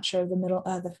 I'm not sure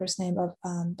the first name of,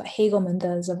 but Hagelman,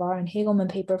 the Zavar and Hagelman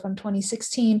paper from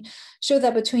 2016 showed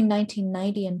that between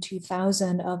 1990 and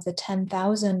 2000 of the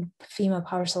 10,000 FEMA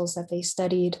parcels that they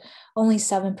studied, only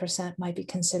 7% might be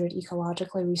considered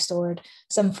ecologically restored.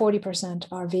 Some 40%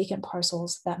 are vacant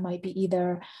parcels that might be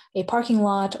either a parking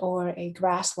lot or a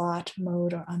grass lot,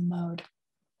 mowed or unmowed.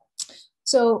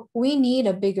 So we need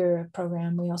a bigger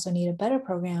program. We also need a better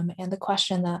program. And the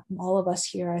question that all of us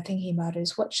here are thinking about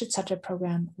is, what should such a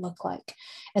program look like?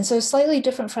 And so slightly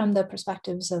different from the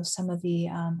perspectives of some of the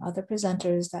other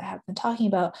presenters that have been talking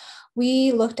about,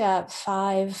 we looked at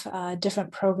 5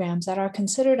 different programs that are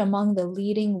considered among the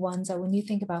leading ones that when you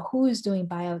think about who is doing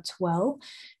buyouts well,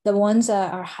 the ones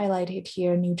that are highlighted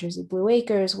here, New Jersey Blue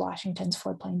Acres, Washington's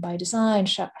Floodplain by Design,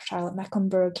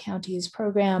 Charlotte-Mecklenburg County's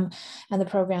program, and the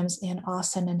programs in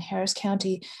Austin and Harris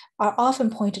County are often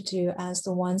pointed to as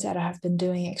the ones that have been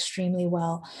doing extremely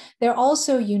well. They're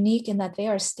also unique in that they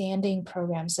are standing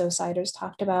programs. So Siders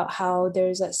talked about how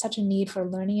there's such a need for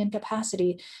learning and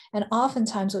capacity. And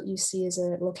oftentimes what you see is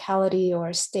a locality or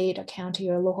a state, a county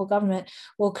or a local government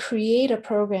will create a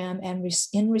program and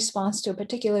in response to a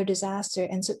particular disaster.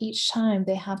 And so each time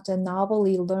they have to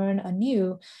novelly learn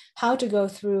anew how to go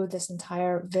through this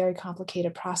entire very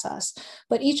complicated process.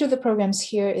 But each of the programs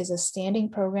here is a standing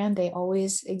program. They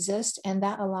always exist, and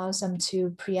that allows them to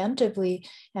preemptively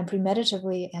and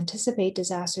premeditatively anticipate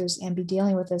disasters and be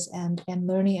dealing with this and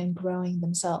learning and growing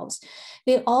themselves.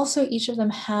 They also, each of them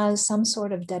has some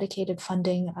sort of dedicated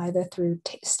funding, either through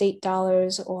state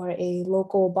dollars or a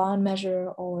local bond measure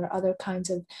or other kinds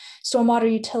of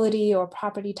stormwater utility or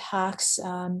property tax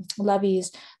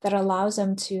levies that allows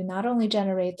them to not only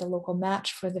generate the local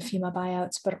match for the FEMA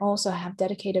buyouts, but also have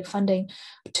dedicated funding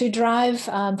to drive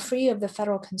free of the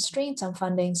federal constraints on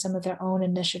funding some of their own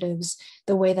initiatives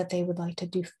the way that they would like to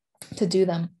do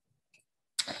them.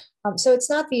 So it's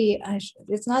not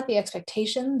the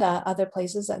expectation that other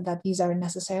places that these are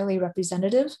necessarily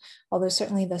representative, although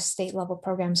certainly the state level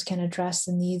programs can address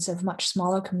the needs of much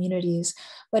smaller communities.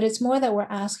 But it's more that we're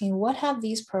asking, what have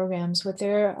these programs with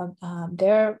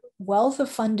their wealth of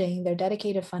funding, their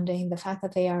dedicated funding, the fact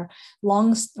that they are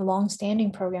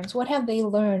long-standing programs, what have they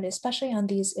learned, especially on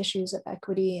these issues of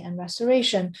equity and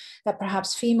restoration, that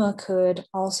perhaps FEMA could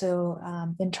also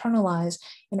internalize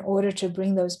in order to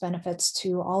bring those benefits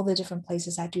to all the different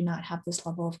places that do not have this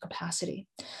level of capacity.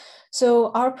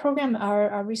 So our program,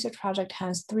 our research project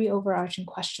has 3 overarching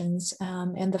questions.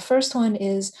 And the first one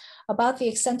is about the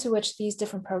extent to which these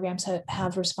different programs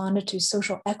have responded to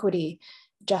social equity,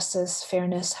 justice,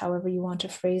 fairness, however you want to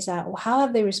phrase that. How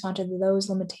have they responded to those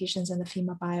limitations in the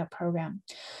FEMA buyout program?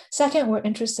 Second, we're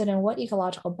interested in what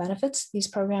ecological benefits these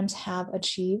programs have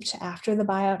achieved after the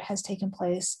buyout has taken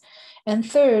place. And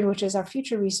third, which is our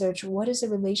future research, what is the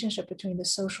relationship between the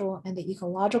social and the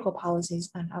ecological policies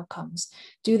and outcomes?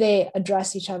 Do they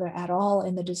address each other at all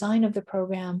in the design of the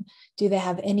program? Do they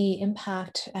have any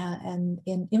impact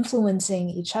in influencing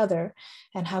each other?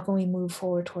 And how can we move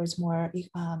forward towards more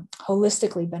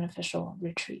holistically beneficial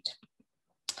retreat?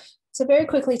 So very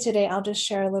quickly today, I'll just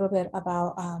share a little bit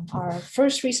about our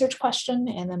first research question,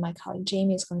 and then my colleague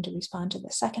Jamie is going to respond to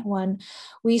the second one.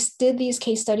 We did these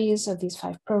case studies of these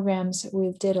 5 programs.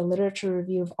 We did a literature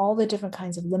review of all the different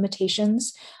kinds of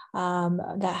limitations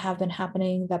that have been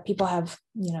happening, that people have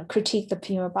critiqued the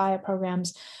FEMA buyout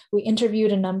programs. We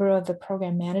interviewed a number of the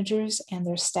program managers and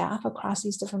their staff across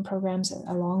these different programs,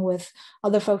 along with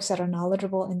other folks that are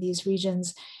knowledgeable in these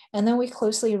regions. And then we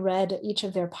closely read each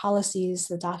of their policies,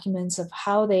 the documents of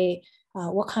how they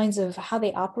how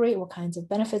they operate, what kinds of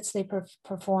benefits they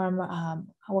perform,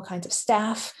 what kinds of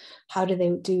staff, how do they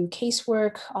do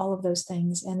casework, all of those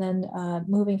things. And then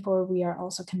moving forward, we are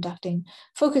also conducting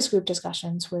focus group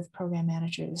discussions with program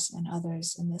managers and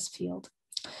others in this field.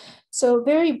 So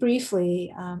very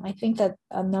briefly, I think that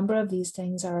a number of these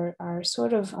things are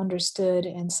sort of understood,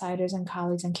 and Siders and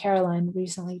colleagues and Caroline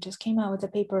recently just came out with a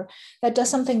paper that does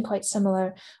something quite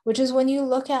similar, which is when you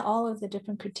look at all of the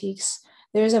different critiques,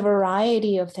 there's a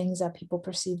variety of things that people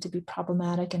perceive to be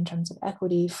problematic in terms of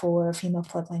equity for female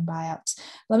floodplain buyouts.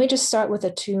 Let me just start with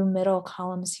the two middle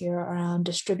columns here around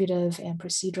distributive and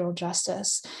procedural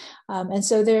justice. And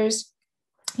so there's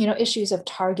issues of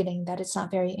targeting, that it's not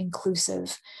very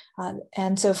inclusive.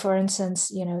 And so, for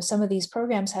instance, some of these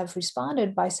programs have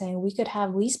responded by saying we could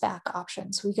have leaseback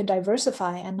options, we could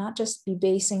diversify and not just be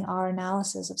basing our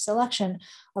analysis of selection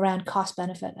around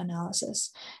cost-benefit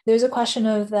analysis. There's a question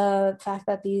of the fact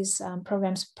that these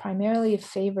programs primarily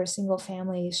favor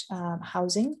single-family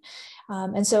housing.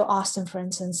 And so Austin, for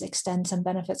instance, extends some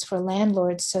benefits for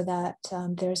landlords so that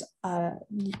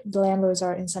the landlords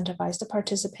are incentivized to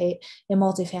participate in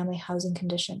multifamily housing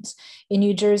conditions. In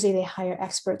New Jersey, they hire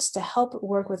experts to help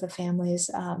work with the families.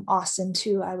 Austin,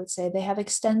 too, I would say, they have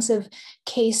extensive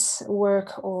case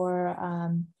work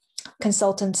or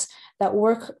consultants that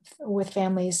work with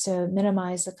families to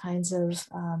minimize the kinds of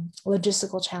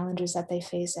logistical challenges that they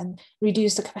face and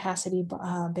reduce the capacity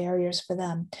barriers for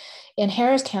them. In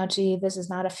Harris County, this is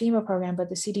not a FEMA program, but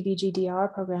the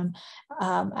CDBG-DR program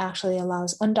actually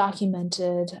allows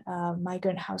undocumented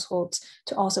migrant households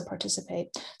to also participate.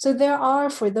 So there are,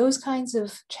 for those kinds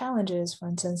of challenges, for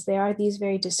instance, there are these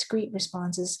very discrete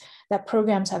responses that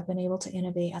programs have been able to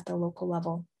innovate at the local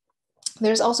level.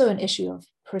 There's also an issue of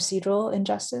procedural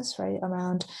injustice, right,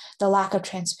 around the lack of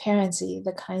transparency,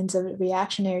 the kinds of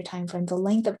reactionary time frame, the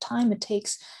length of time it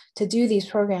takes to do these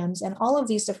programs. And all of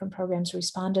these different programs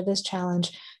respond to this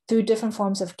challenge through different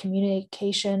forms of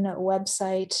communication,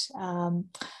 website,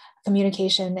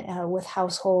 communication with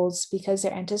households. Because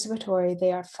they're anticipatory,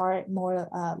 they are far more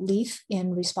lethal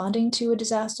in responding to a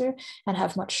disaster and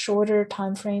have much shorter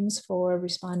timeframes for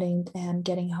responding and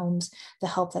getting homes the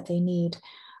help that they need.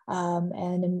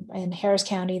 And in Harris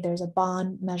County, there's a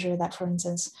bond measure that, for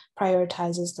instance,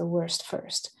 prioritizes the worst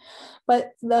first.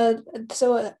 But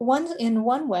in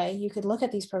one way, you could look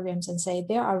at these programs and say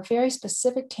there are very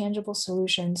specific, tangible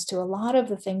solutions to a lot of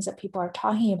the things that people are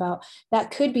talking about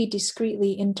that could be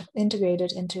discreetly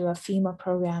integrated into a FEMA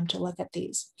program to look at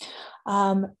these.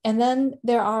 And then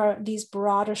there are these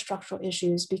broader structural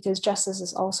issues, because justice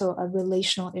is also a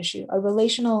relational issue, a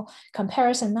relational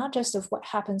comparison, not just of what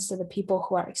happens to the people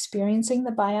who are experiencing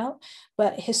the buyout,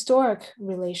 but historic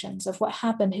relations of what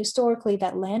happened historically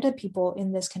that landed people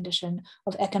in this condition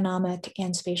of economic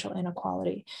and spatial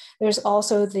inequality. There's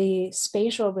also the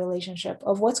spatial relationship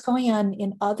of what's going on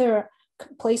in other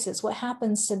places, what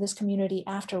happens to this community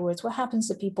afterwards, what happens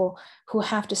to people who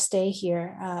have to stay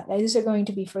here, is there going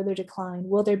to be further decline,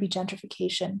 will there be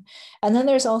gentrification? And then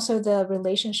there's also the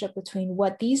relationship between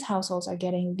what these households are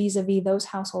getting vis-a-vis those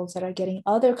households that are getting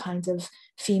other kinds of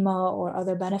FEMA or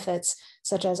other benefits,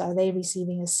 such as are they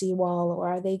receiving a seawall or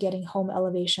are they getting home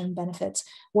elevation benefits,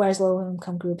 whereas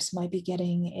low-income groups might be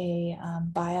getting a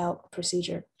buyout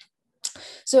procedure.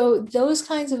 So those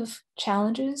kinds of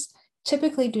challenges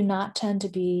typically do not tend to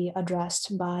be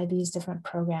addressed by these different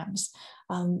programs.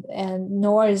 And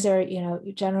nor is there,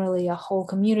 generally a whole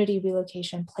community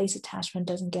relocation, place attachment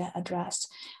doesn't get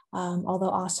addressed. Although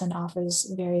Austin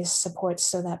offers various supports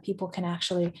so that people can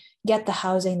actually get the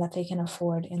housing that they can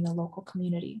afford in the local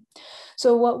community.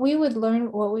 So what we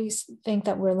think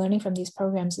that we're learning from these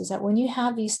programs is that when you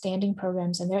have these standing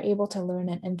programs and they're able to learn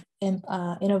and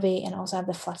innovate and also have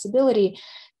the flexibility,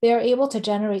 they're able to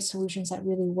generate solutions that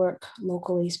really work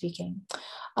locally speaking.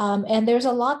 And there's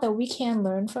a lot that we can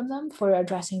learn from them for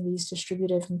addressing these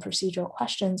distributive and procedural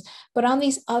questions. But on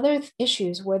these other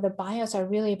issues where the buyouts are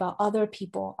really about other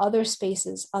people, other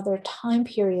spaces, other time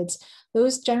periods,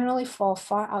 those generally fall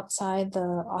far outside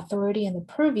the authority and the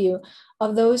purview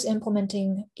of those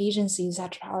implementing agencies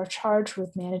that are charged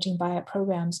with managing buyout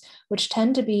programs, which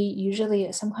tend to be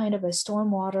usually some kind of a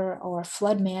stormwater or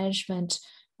flood management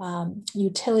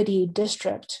utility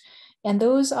district. And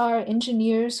those are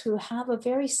engineers who have a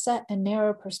very set and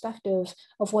narrow perspective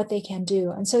of what they can do.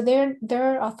 And so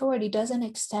their authority doesn't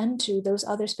extend to those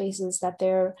other spaces that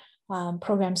their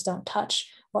programs don't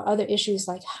touch, or other issues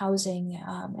like housing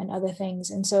and other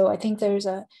things. And so I think there's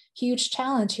a huge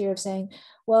challenge here of saying,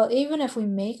 well, even if we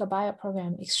make a buyout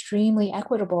program extremely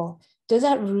equitable, does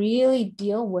that really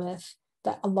deal with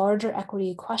a larger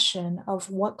equity question of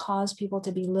what caused people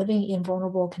to be living in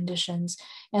vulnerable conditions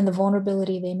and the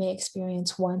vulnerability they may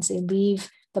experience once they leave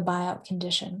the buyout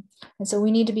condition. And so we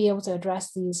need to be able to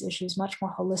address these issues much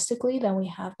more holistically than we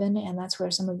have been. And that's where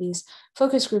some of these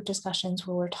focus group discussions,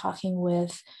 where we're talking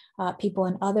with people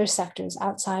in other sectors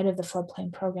outside of the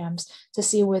floodplain programs to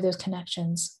see where those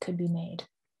connections could be made.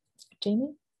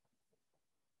 Jamie?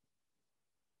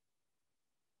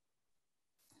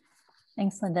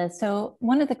 Thanks, Linda. So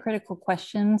one of the critical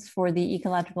questions for the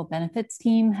ecological benefits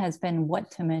team has been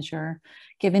what to measure,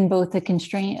 given both the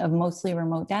constraint of mostly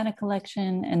remote data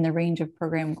collection and the range of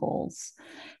program goals.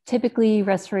 Typically,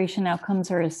 restoration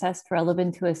outcomes are assessed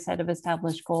relevant to a set of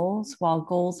established goals, while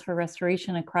goals for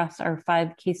restoration across our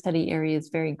 5 case study areas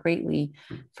vary greatly,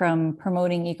 from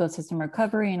promoting ecosystem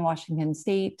recovery in Washington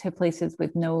state to places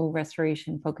with no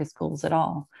restoration-focused goals at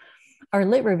all. Our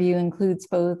lit review includes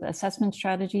both assessment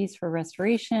strategies for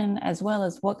restoration, as well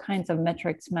as what kinds of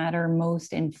metrics matter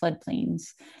most in floodplains.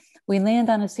 We land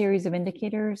on a series of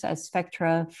indicators as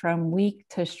spectra from weak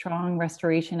to strong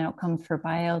restoration outcomes for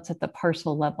buyouts at the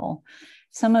parcel level.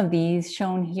 Some of these,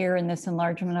 shown here in this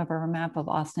enlargement of our map of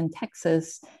Austin,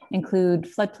 Texas, include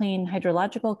floodplain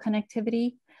hydrological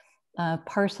connectivity,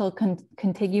 parcel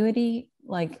contiguity,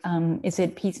 like is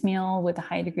it piecemeal with a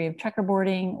high degree of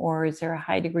checkerboarding, or is there a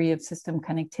high degree of system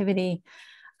connectivity?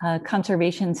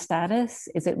 Conservation status,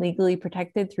 is it legally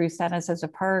protected through status as a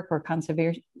park or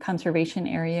conservation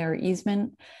area or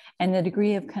easement? And the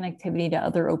degree of connectivity to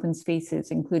other open spaces,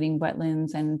 including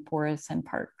wetlands and forests and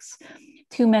parks.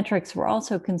 2 metrics we're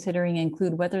also considering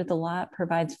include whether the lot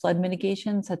provides flood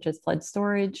mitigation, such as flood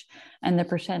storage, and the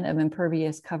 % of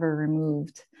impervious cover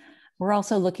removed. We're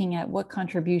also looking at what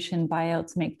contribution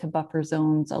buyouts make to buffer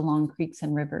zones along creeks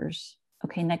and rivers.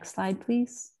 Okay, next slide,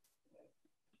 please.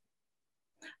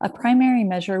 A primary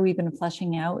measure we've been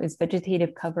fleshing out is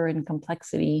vegetative cover and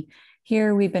complexity.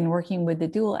 Here, we've been working with the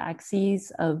dual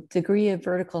axes of degree of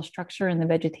vertical structure in the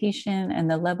vegetation and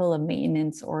the level of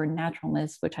maintenance or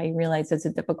naturalness, which I realize is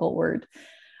a difficult word.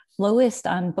 Lowest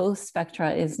on both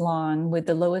spectra is lawn, with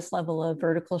the lowest level of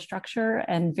vertical structure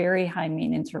and very high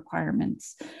maintenance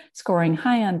requirements. Scoring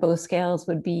high on both scales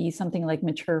would be something like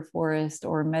mature forest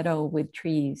or meadow with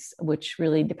trees, which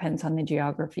really depends on the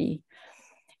geography.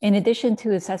 In addition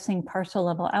to assessing parcel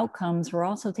level outcomes, we're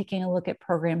also taking a look at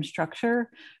program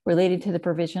structure related to the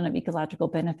provision of ecological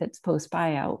benefits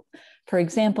post-buyout. For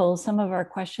example, some of our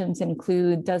questions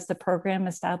include, does the program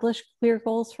establish clear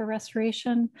goals for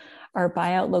restoration? Are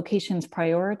buyout locations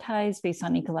prioritized based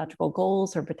on ecological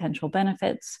goals or potential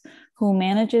benefits? Who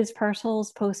manages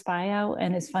parcels post-buyout,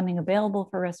 and is funding available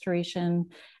for restoration?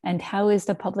 And how is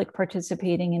the public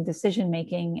participating in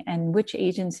decision-making, and which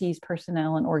agencies,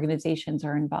 personnel, and organizations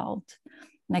are involved?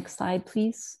 Next slide,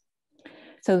 please.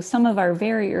 So some of our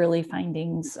very early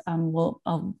findings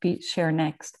I'll share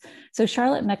next. So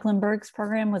Charlotte Mecklenburg's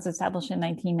program was established in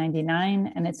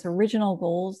 1999, and its original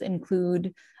goals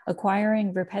include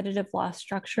acquiring repetitive loss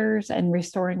structures and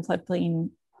restoring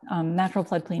floodplain, natural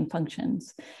floodplain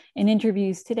functions. In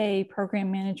interviews today,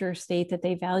 program managers state that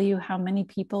they value how many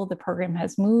people the program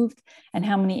has moved and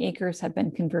how many acres have been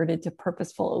converted to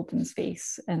purposeful open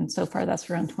space. And so far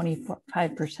that's around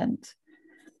 25%.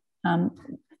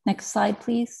 Next slide,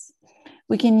 please.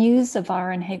 We can use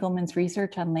Zavar and Hagelman's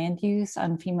research on land use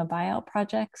on FEMA buyout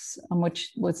projects,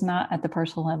 which was not at the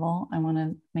parcel level. I want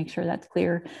to make sure that's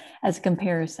clear as a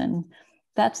comparison.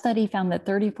 That study found that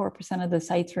 34% of the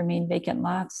sites remained vacant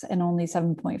lots and only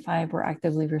 7.5 were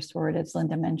actively restored, as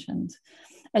Linda mentioned.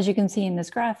 As you can see in this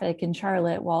graphic, in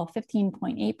Charlotte, while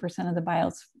 15.8% of the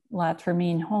buyout lots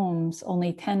remain homes,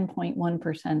 only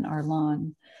 10.1% are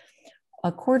lawn.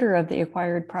 A quarter of the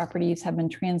acquired properties have been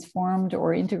transformed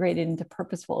or integrated into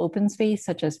purposeful open space,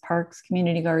 such as parks,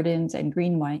 community gardens, and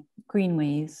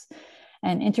greenways.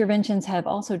 And interventions have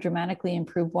also dramatically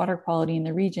improved water quality in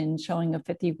the region, showing a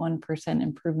 51%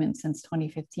 improvement since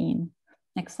 2015.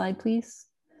 Next slide, please.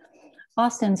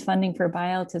 Austin's funding for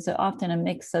buyouts is often a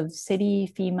mix of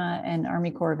city, FEMA, and Army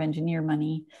Corps of Engineer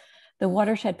money. The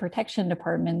Watershed Protection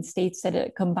Department states that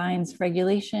it combines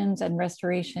regulations and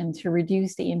restoration to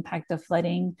reduce the impact of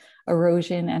flooding,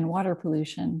 erosion, and water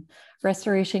pollution.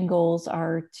 Restoration goals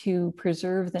are to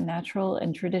preserve the natural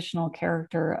and traditional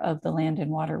character of the land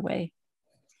and waterway.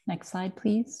 Next slide,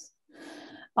 please.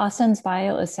 Austin's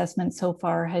buyout assessment so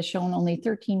far has shown only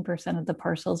 13% of the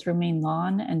parcels remain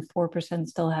lawn and 4%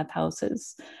 still have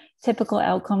houses. Typical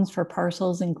outcomes for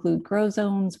parcels include grow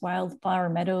zones, wildflower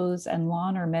meadows, and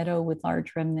lawn or meadow with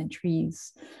large remnant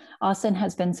trees. Austin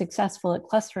has been successful at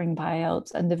clustering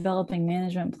buyouts and developing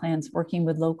management plans working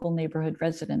with local neighborhood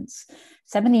residents.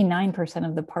 79%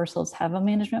 of the parcels have a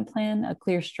management plan, a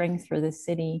clear strength for this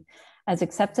city, as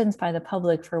acceptance by the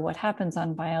public for what happens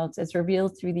on buyouts is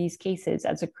revealed through these cases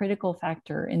as a critical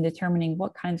factor in determining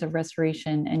what kinds of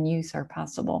restoration and use are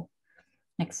possible.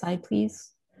 Next slide,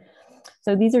 please.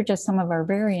 So these are just some of our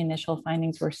very initial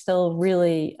findings. We're still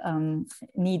really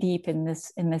knee deep in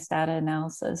this data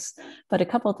analysis. But a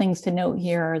couple things to note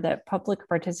here are that public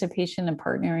participation and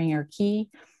partnering are key,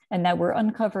 and that we're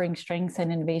uncovering strengths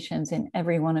and innovations in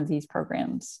every one of these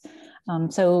programs.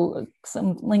 So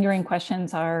some lingering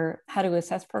questions are how to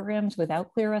assess programs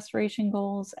without clear restoration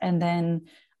goals, and then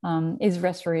is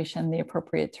restoration the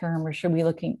appropriate term, or should we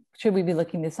be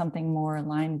looking to something more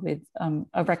aligned with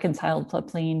a reconciled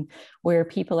floodplain where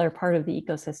people are part of the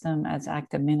ecosystem as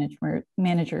active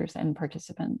managers and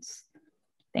participants?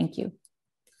 Thank you.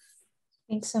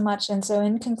 Thanks so much. And so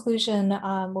in conclusion,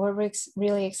 we're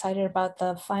really excited about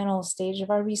the final stage of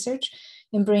our research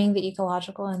in bringing the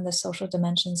ecological and the social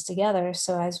dimensions together.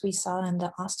 So as we saw in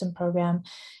the Austin program,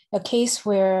 a case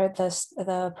where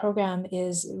the program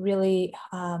is really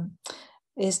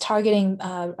is targeting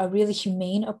a really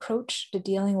humane approach to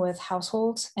dealing with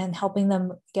households and helping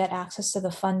them get access to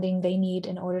the funding they need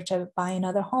in order to buy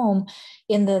another home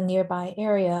in the nearby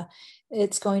area.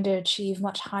 It's going to achieve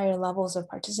much higher levels of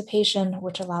participation,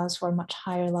 which allows for much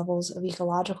higher levels of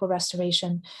ecological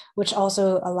restoration, which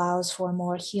also allows for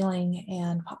more healing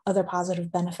and other positive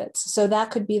benefits. So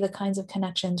that could be the kinds of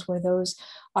connections where those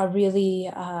are really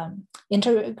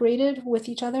integrated with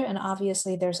each other. And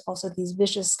obviously there's also these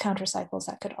vicious counter cycles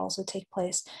that could also take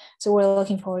place. So we're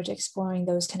looking forward to exploring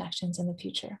those connections in the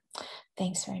future.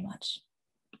 Thanks very much.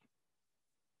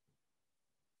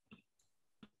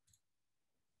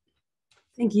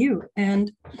 Thank you.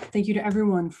 And thank you to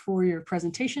everyone for your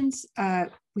presentations.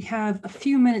 We have a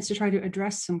few minutes to try to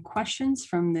address some questions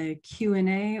from the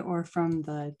Q&A or from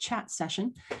the chat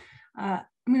session. I'm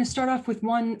going to start off with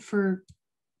one for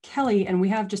Kelly, and we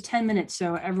have just 10 minutes.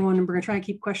 So everyone, we're going to try to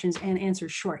keep questions and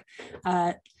answers short.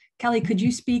 Kelly, could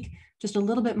you speak just a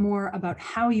little bit more about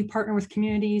how you partner with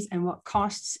communities and what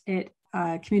costs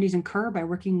communities incur by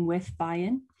working with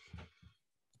Buy-in?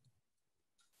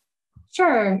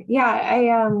 Sure.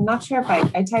 Yeah, I'm not sure if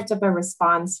I typed up a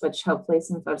response, which hopefully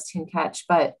some folks can catch,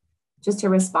 but just to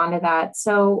respond to that.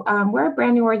 So we're a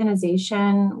brand new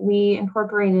organization. We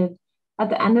incorporated at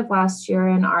the end of last year,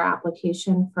 and our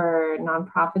application for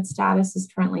nonprofit status is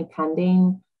currently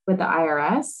pending with the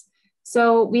IRS.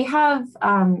 So we have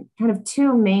kind of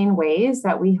two main ways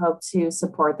that we hope to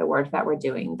support the work that we're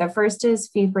doing. The first is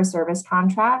fee-for-service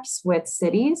contracts with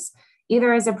cities,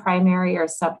 either as a primary or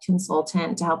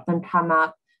sub-consultant to help them come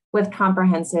up with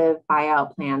comprehensive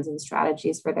buyout plans and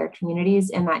strategies for their communities.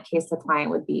 In that case, the client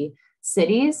would be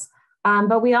cities.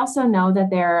 But we also know that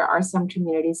there are some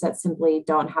communities that simply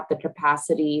don't have the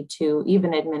capacity to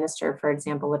even administer, for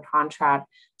example, a contract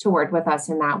to work with us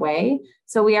in that way.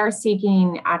 So we are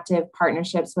seeking active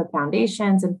partnerships with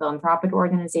foundations and philanthropic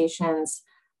organizations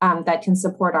that can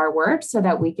support our work so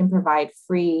that we can provide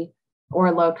free or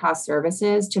low-cost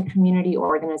services to community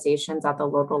organizations at the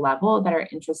local level that are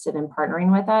interested in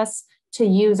partnering with us to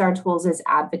use our tools as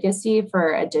advocacy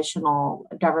for additional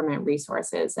government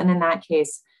resources. And in that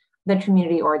case, the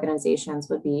community organizations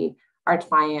would be our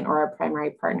client or our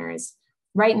primary partners.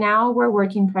 Right now, we're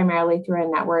working primarily through a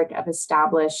network of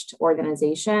established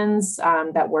organizations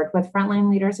that work with frontline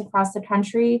leaders across the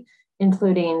country,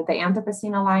 including the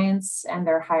Anthropocene Alliance and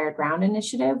their Higher Ground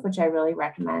initiative, which I really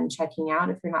recommend checking out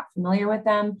if you're not familiar with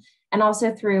them, and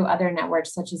also through other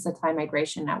networks such as the Thai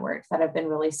Migration Network that have been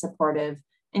really supportive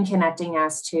in connecting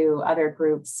us to other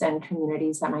groups and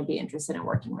communities that might be interested in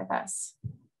working with us.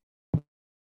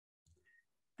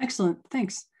 Excellent,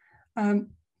 thanks.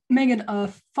 Megan, a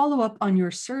follow-up on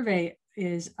your survey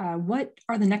is what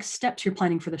are the next steps you're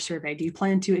planning for the survey? Do you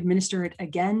plan to administer it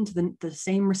again to the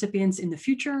same recipients in the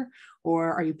future,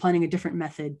 or are you planning a different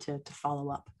method to follow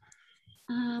up?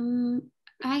 I'm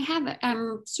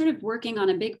sort of working on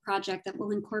a big project that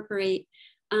will incorporate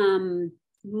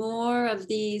more of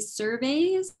these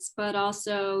surveys, but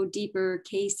also deeper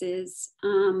cases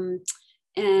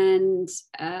and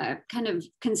kind of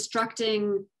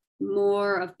constructing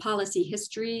more of policy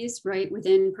histories, right,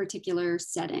 within particular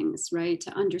settings, right,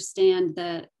 to understand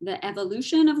the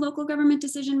evolution of local government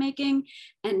decision-making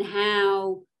and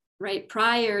how right,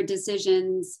 prior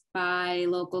decisions by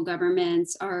local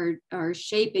governments are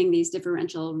shaping these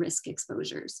differential risk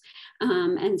exposures.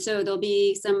 And so there'll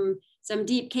be some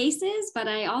deep cases, but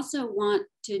I also want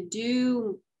to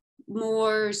do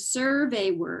more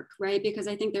survey work, right? Because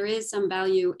I think there is some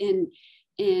value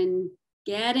in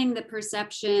getting the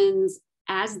perceptions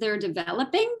as they're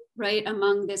developing, right,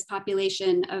 among this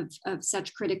population of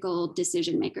such critical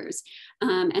decision makers.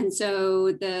 And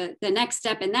so the next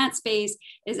step in that space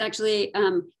is actually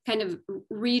kind of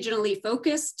regionally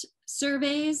focused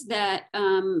surveys that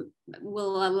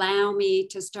will allow me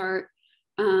to start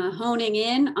honing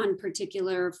in on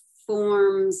particular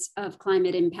forms of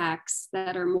climate impacts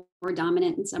that are more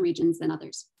dominant in some regions than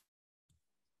others.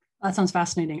 That sounds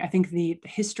fascinating. I think the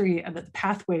history of the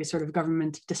pathway sort of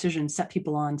government decisions set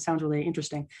people on sounds really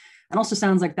interesting. And also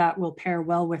sounds like that will pair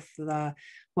well with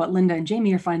what Linda and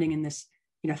Jamie are finding in this,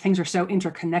 things are so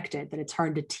interconnected that it's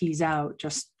hard to tease out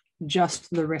just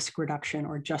the risk reduction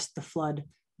or just the flood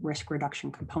risk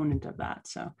reduction component of that.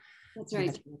 So that's right.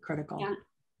 That's really critical.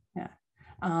 Yeah.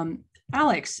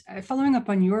 Alex, following up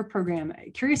on your program,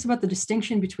 curious about the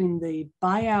distinction between the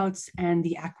buyouts and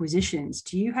the acquisitions.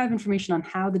 Do you have information on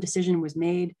how the decision was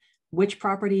made, which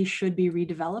properties should be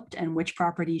redeveloped and which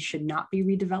properties should not be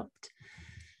redeveloped?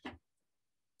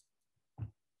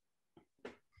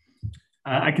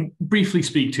 I can briefly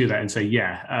speak to that and say,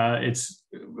 it's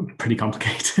pretty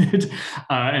complicated.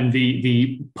 And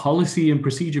the policy and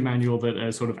procedure manual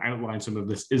that sort of outlines some of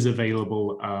this is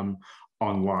available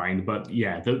online. But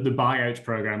the buyout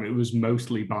program, it was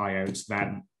mostly buyouts.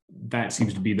 That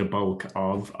seems to be the bulk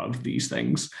of these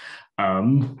things.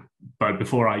 But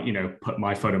before I put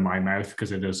my foot in my mouth,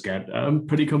 because it does get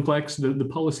pretty complex, the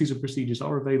policies and procedures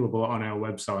are available on our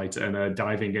website, and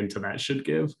diving into that should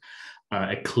give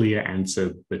a clear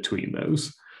answer between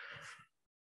those.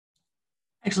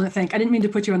 Excellent, thank. I didn't mean to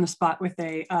put you on the spot with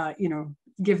a,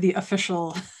 give the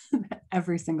official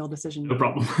every single decision. No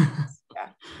problem. Yeah.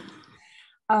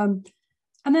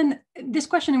 And then this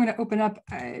question I'm going to open up.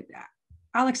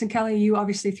 Alex and Kelly, you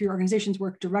obviously through your organizations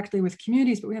work directly with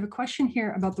communities, but we have a question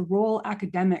here about the role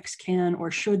academics can or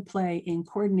should play in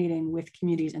coordinating with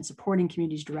communities and supporting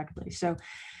communities directly. So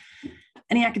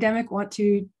any academic want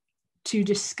to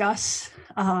discuss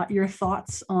your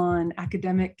thoughts on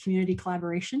academic community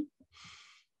collaboration?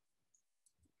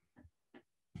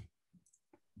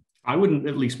 I wouldn't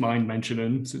at least mind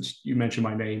mentioning, since you mentioned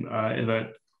my name,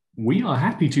 that we are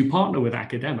happy to partner with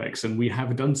academics, and we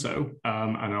have done so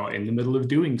and are in the middle of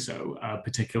doing so,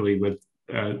 particularly with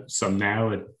some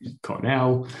now at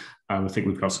Cornell. I think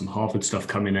we've got some Harvard stuff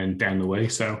coming in down the way.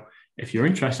 So if you're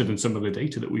interested in some of the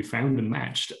data that we found and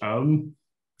matched,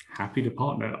 happy to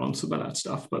partner on some of that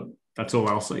stuff, but that's all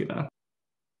I'll say there.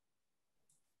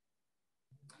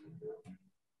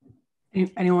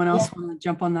 Anyone else want to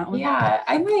jump on that one? Yeah,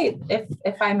 I might,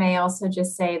 if I may also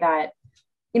just say that,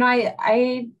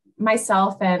 I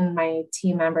myself and my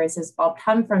team members as well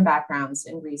come from backgrounds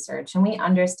in research, and we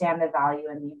understand the value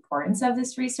and the importance of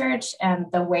this research, and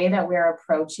the way that we're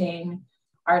approaching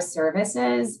our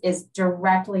services is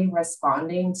directly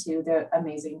responding to the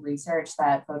amazing research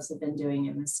that folks have been doing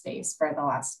in this space for the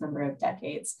last number of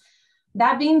decades.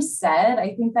 That being said,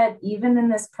 I think that even in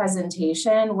this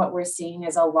presentation, what we're seeing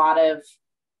is a lot of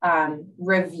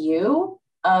review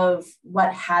of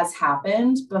what has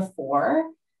happened before,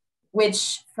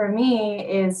 which for me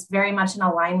is very much in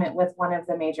alignment with one of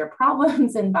the major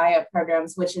problems in buyout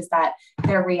programs, which is that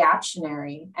they're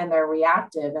reactionary and they're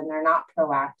reactive and they're not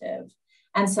proactive.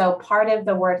 And so part of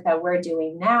the work that we're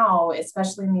doing now,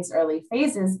 especially in these early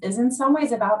phases, is in some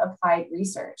ways about applied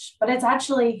research, but it's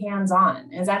actually hands-on.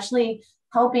 It's actually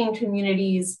helping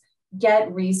communities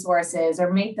get resources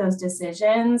or make those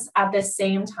decisions at the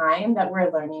same time that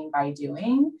we're learning by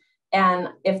doing. And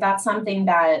if that's something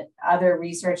that other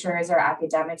researchers or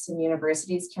academics and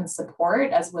universities can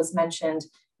support, as was mentioned,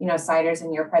 Siders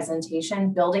in your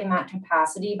presentation, building that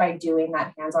capacity by doing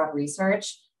that hands-on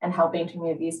research and helping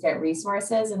communities get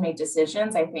resources and make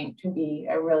decisions, I think could be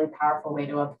a really powerful way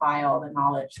to apply all the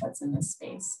knowledge that's in this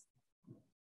space.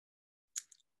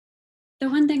 The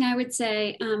one thing I would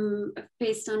say,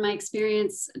 based on my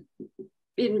experience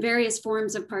in various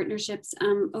forms of partnerships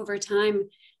over time,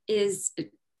 is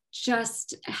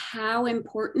just how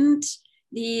important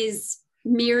these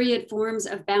myriad forms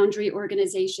of boundary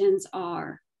organizations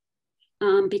are,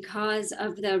 because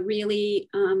of the really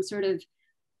sort of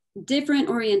different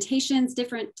orientations,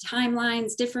 different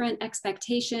timelines, different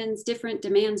expectations, different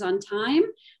demands on time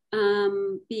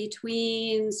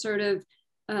between sort of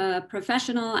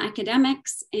professional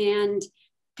academics and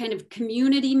kind of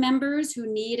community members who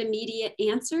need immediate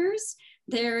answers.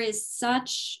 There is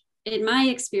such in my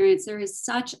experience, there is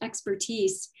such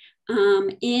expertise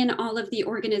in all of the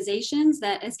organizations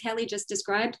that, as Kelly just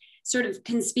described, sort of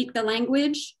can speak the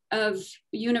language of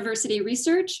university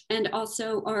research and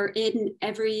also are in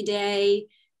everyday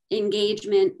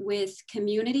engagement with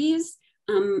communities.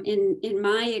 In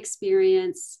my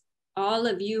experience, all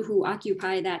of you who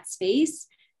occupy that space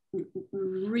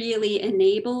really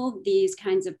enable these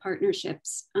kinds of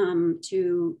partnerships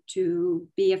to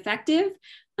be effective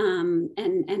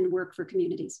and work for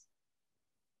communities.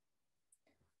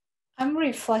 I'm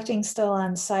reflecting still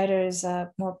on Sider's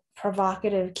more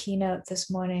provocative keynote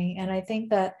this morning, and I think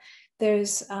that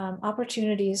there's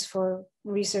opportunities for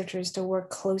researchers to work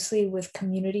closely with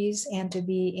communities and to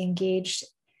be engaged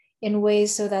in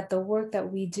ways so that the work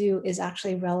that we do is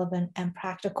actually relevant and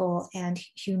practical and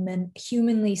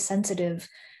humanly sensitive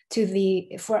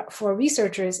to for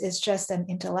researchers, it's just an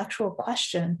intellectual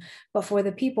question, but for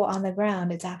the people on the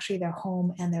ground, it's actually their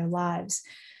home and their lives.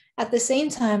 At the same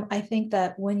time, I think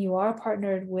that when you are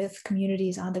partnered with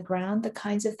communities on the ground, the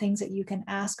kinds of things that you can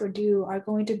ask or do are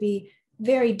going to be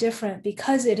very different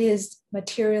because it is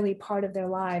materially part of their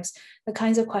lives. The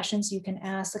kinds of questions you can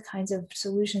ask, the kinds of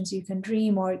solutions you can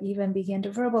dream or even begin to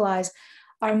verbalize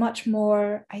are much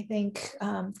more, I think,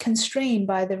 constrained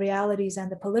by the realities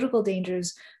and the political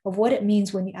dangers of what it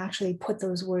means when you actually put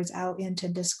those words out into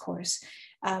discourse.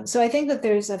 So I think that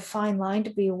there's a fine line to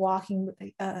be walking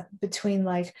between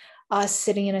like us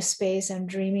sitting in a space and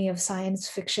dreaming of science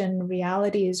fiction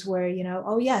realities where, you know,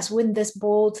 oh yes, wouldn't this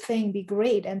bold thing be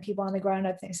great? And people on the ground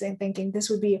are thinking this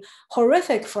would be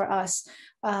horrific for us.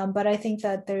 But I think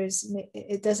that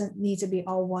it doesn't need to be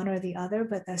all one or the other,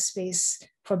 but the space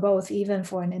for both, even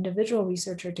for an individual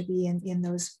researcher to be in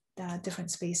those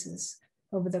different spaces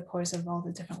over the course of all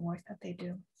the different work that they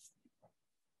do.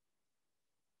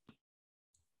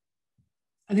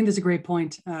 I think that's a great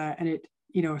point, and it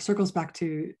circles back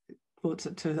to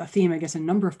a theme, I guess, a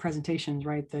number of presentations,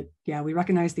 right? That we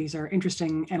recognize these are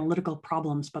interesting analytical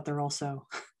problems, but they're also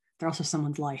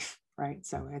someone's life, right?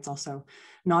 So it's also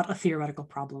not a theoretical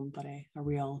problem, but a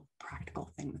real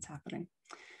practical thing that's happening.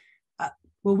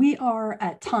 Well, we are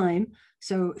at time,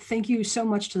 so thank you so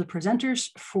much to the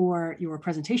presenters for your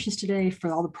presentations today,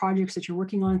 for all the projects that you're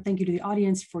working on. Thank you to the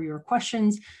audience for your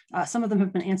questions. Some of them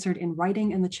have been answered in writing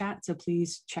in the chat, so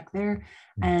please check there.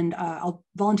 And I'll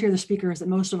volunteer the speakers that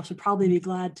most of us would probably be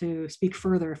glad to speak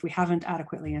further if we haven't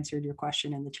adequately answered your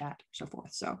question in the chat or so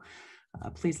forth. So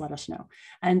please let us know.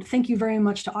 And thank you very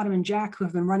much to Autumn and Jack, who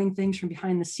have been running things from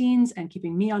behind the scenes and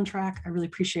keeping me on track. I really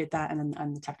appreciate that,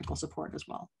 and the technical support as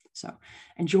well. So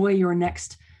enjoy your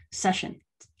next session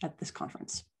at this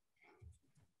conference.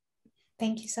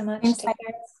 Thank you so much. Thanks,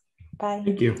 Bye.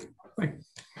 Thank you. Bye.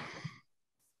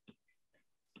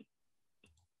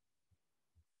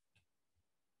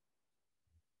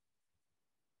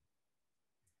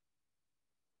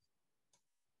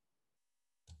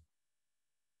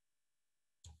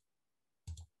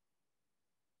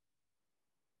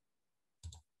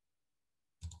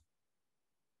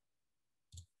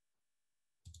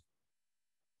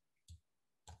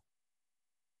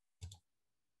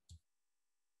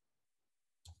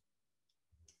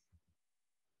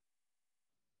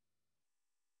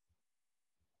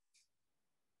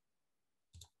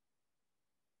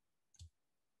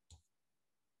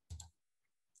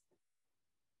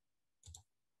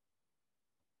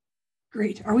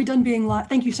 Great. Are we done being live?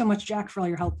 Thank you so much, Jack, for all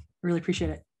your help. I really appreciate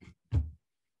it.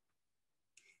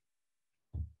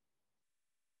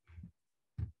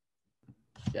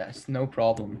 Yes, no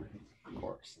problem. Of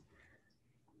course.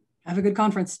 Have a good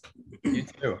conference. You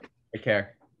too. Take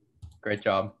care. Great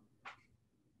job.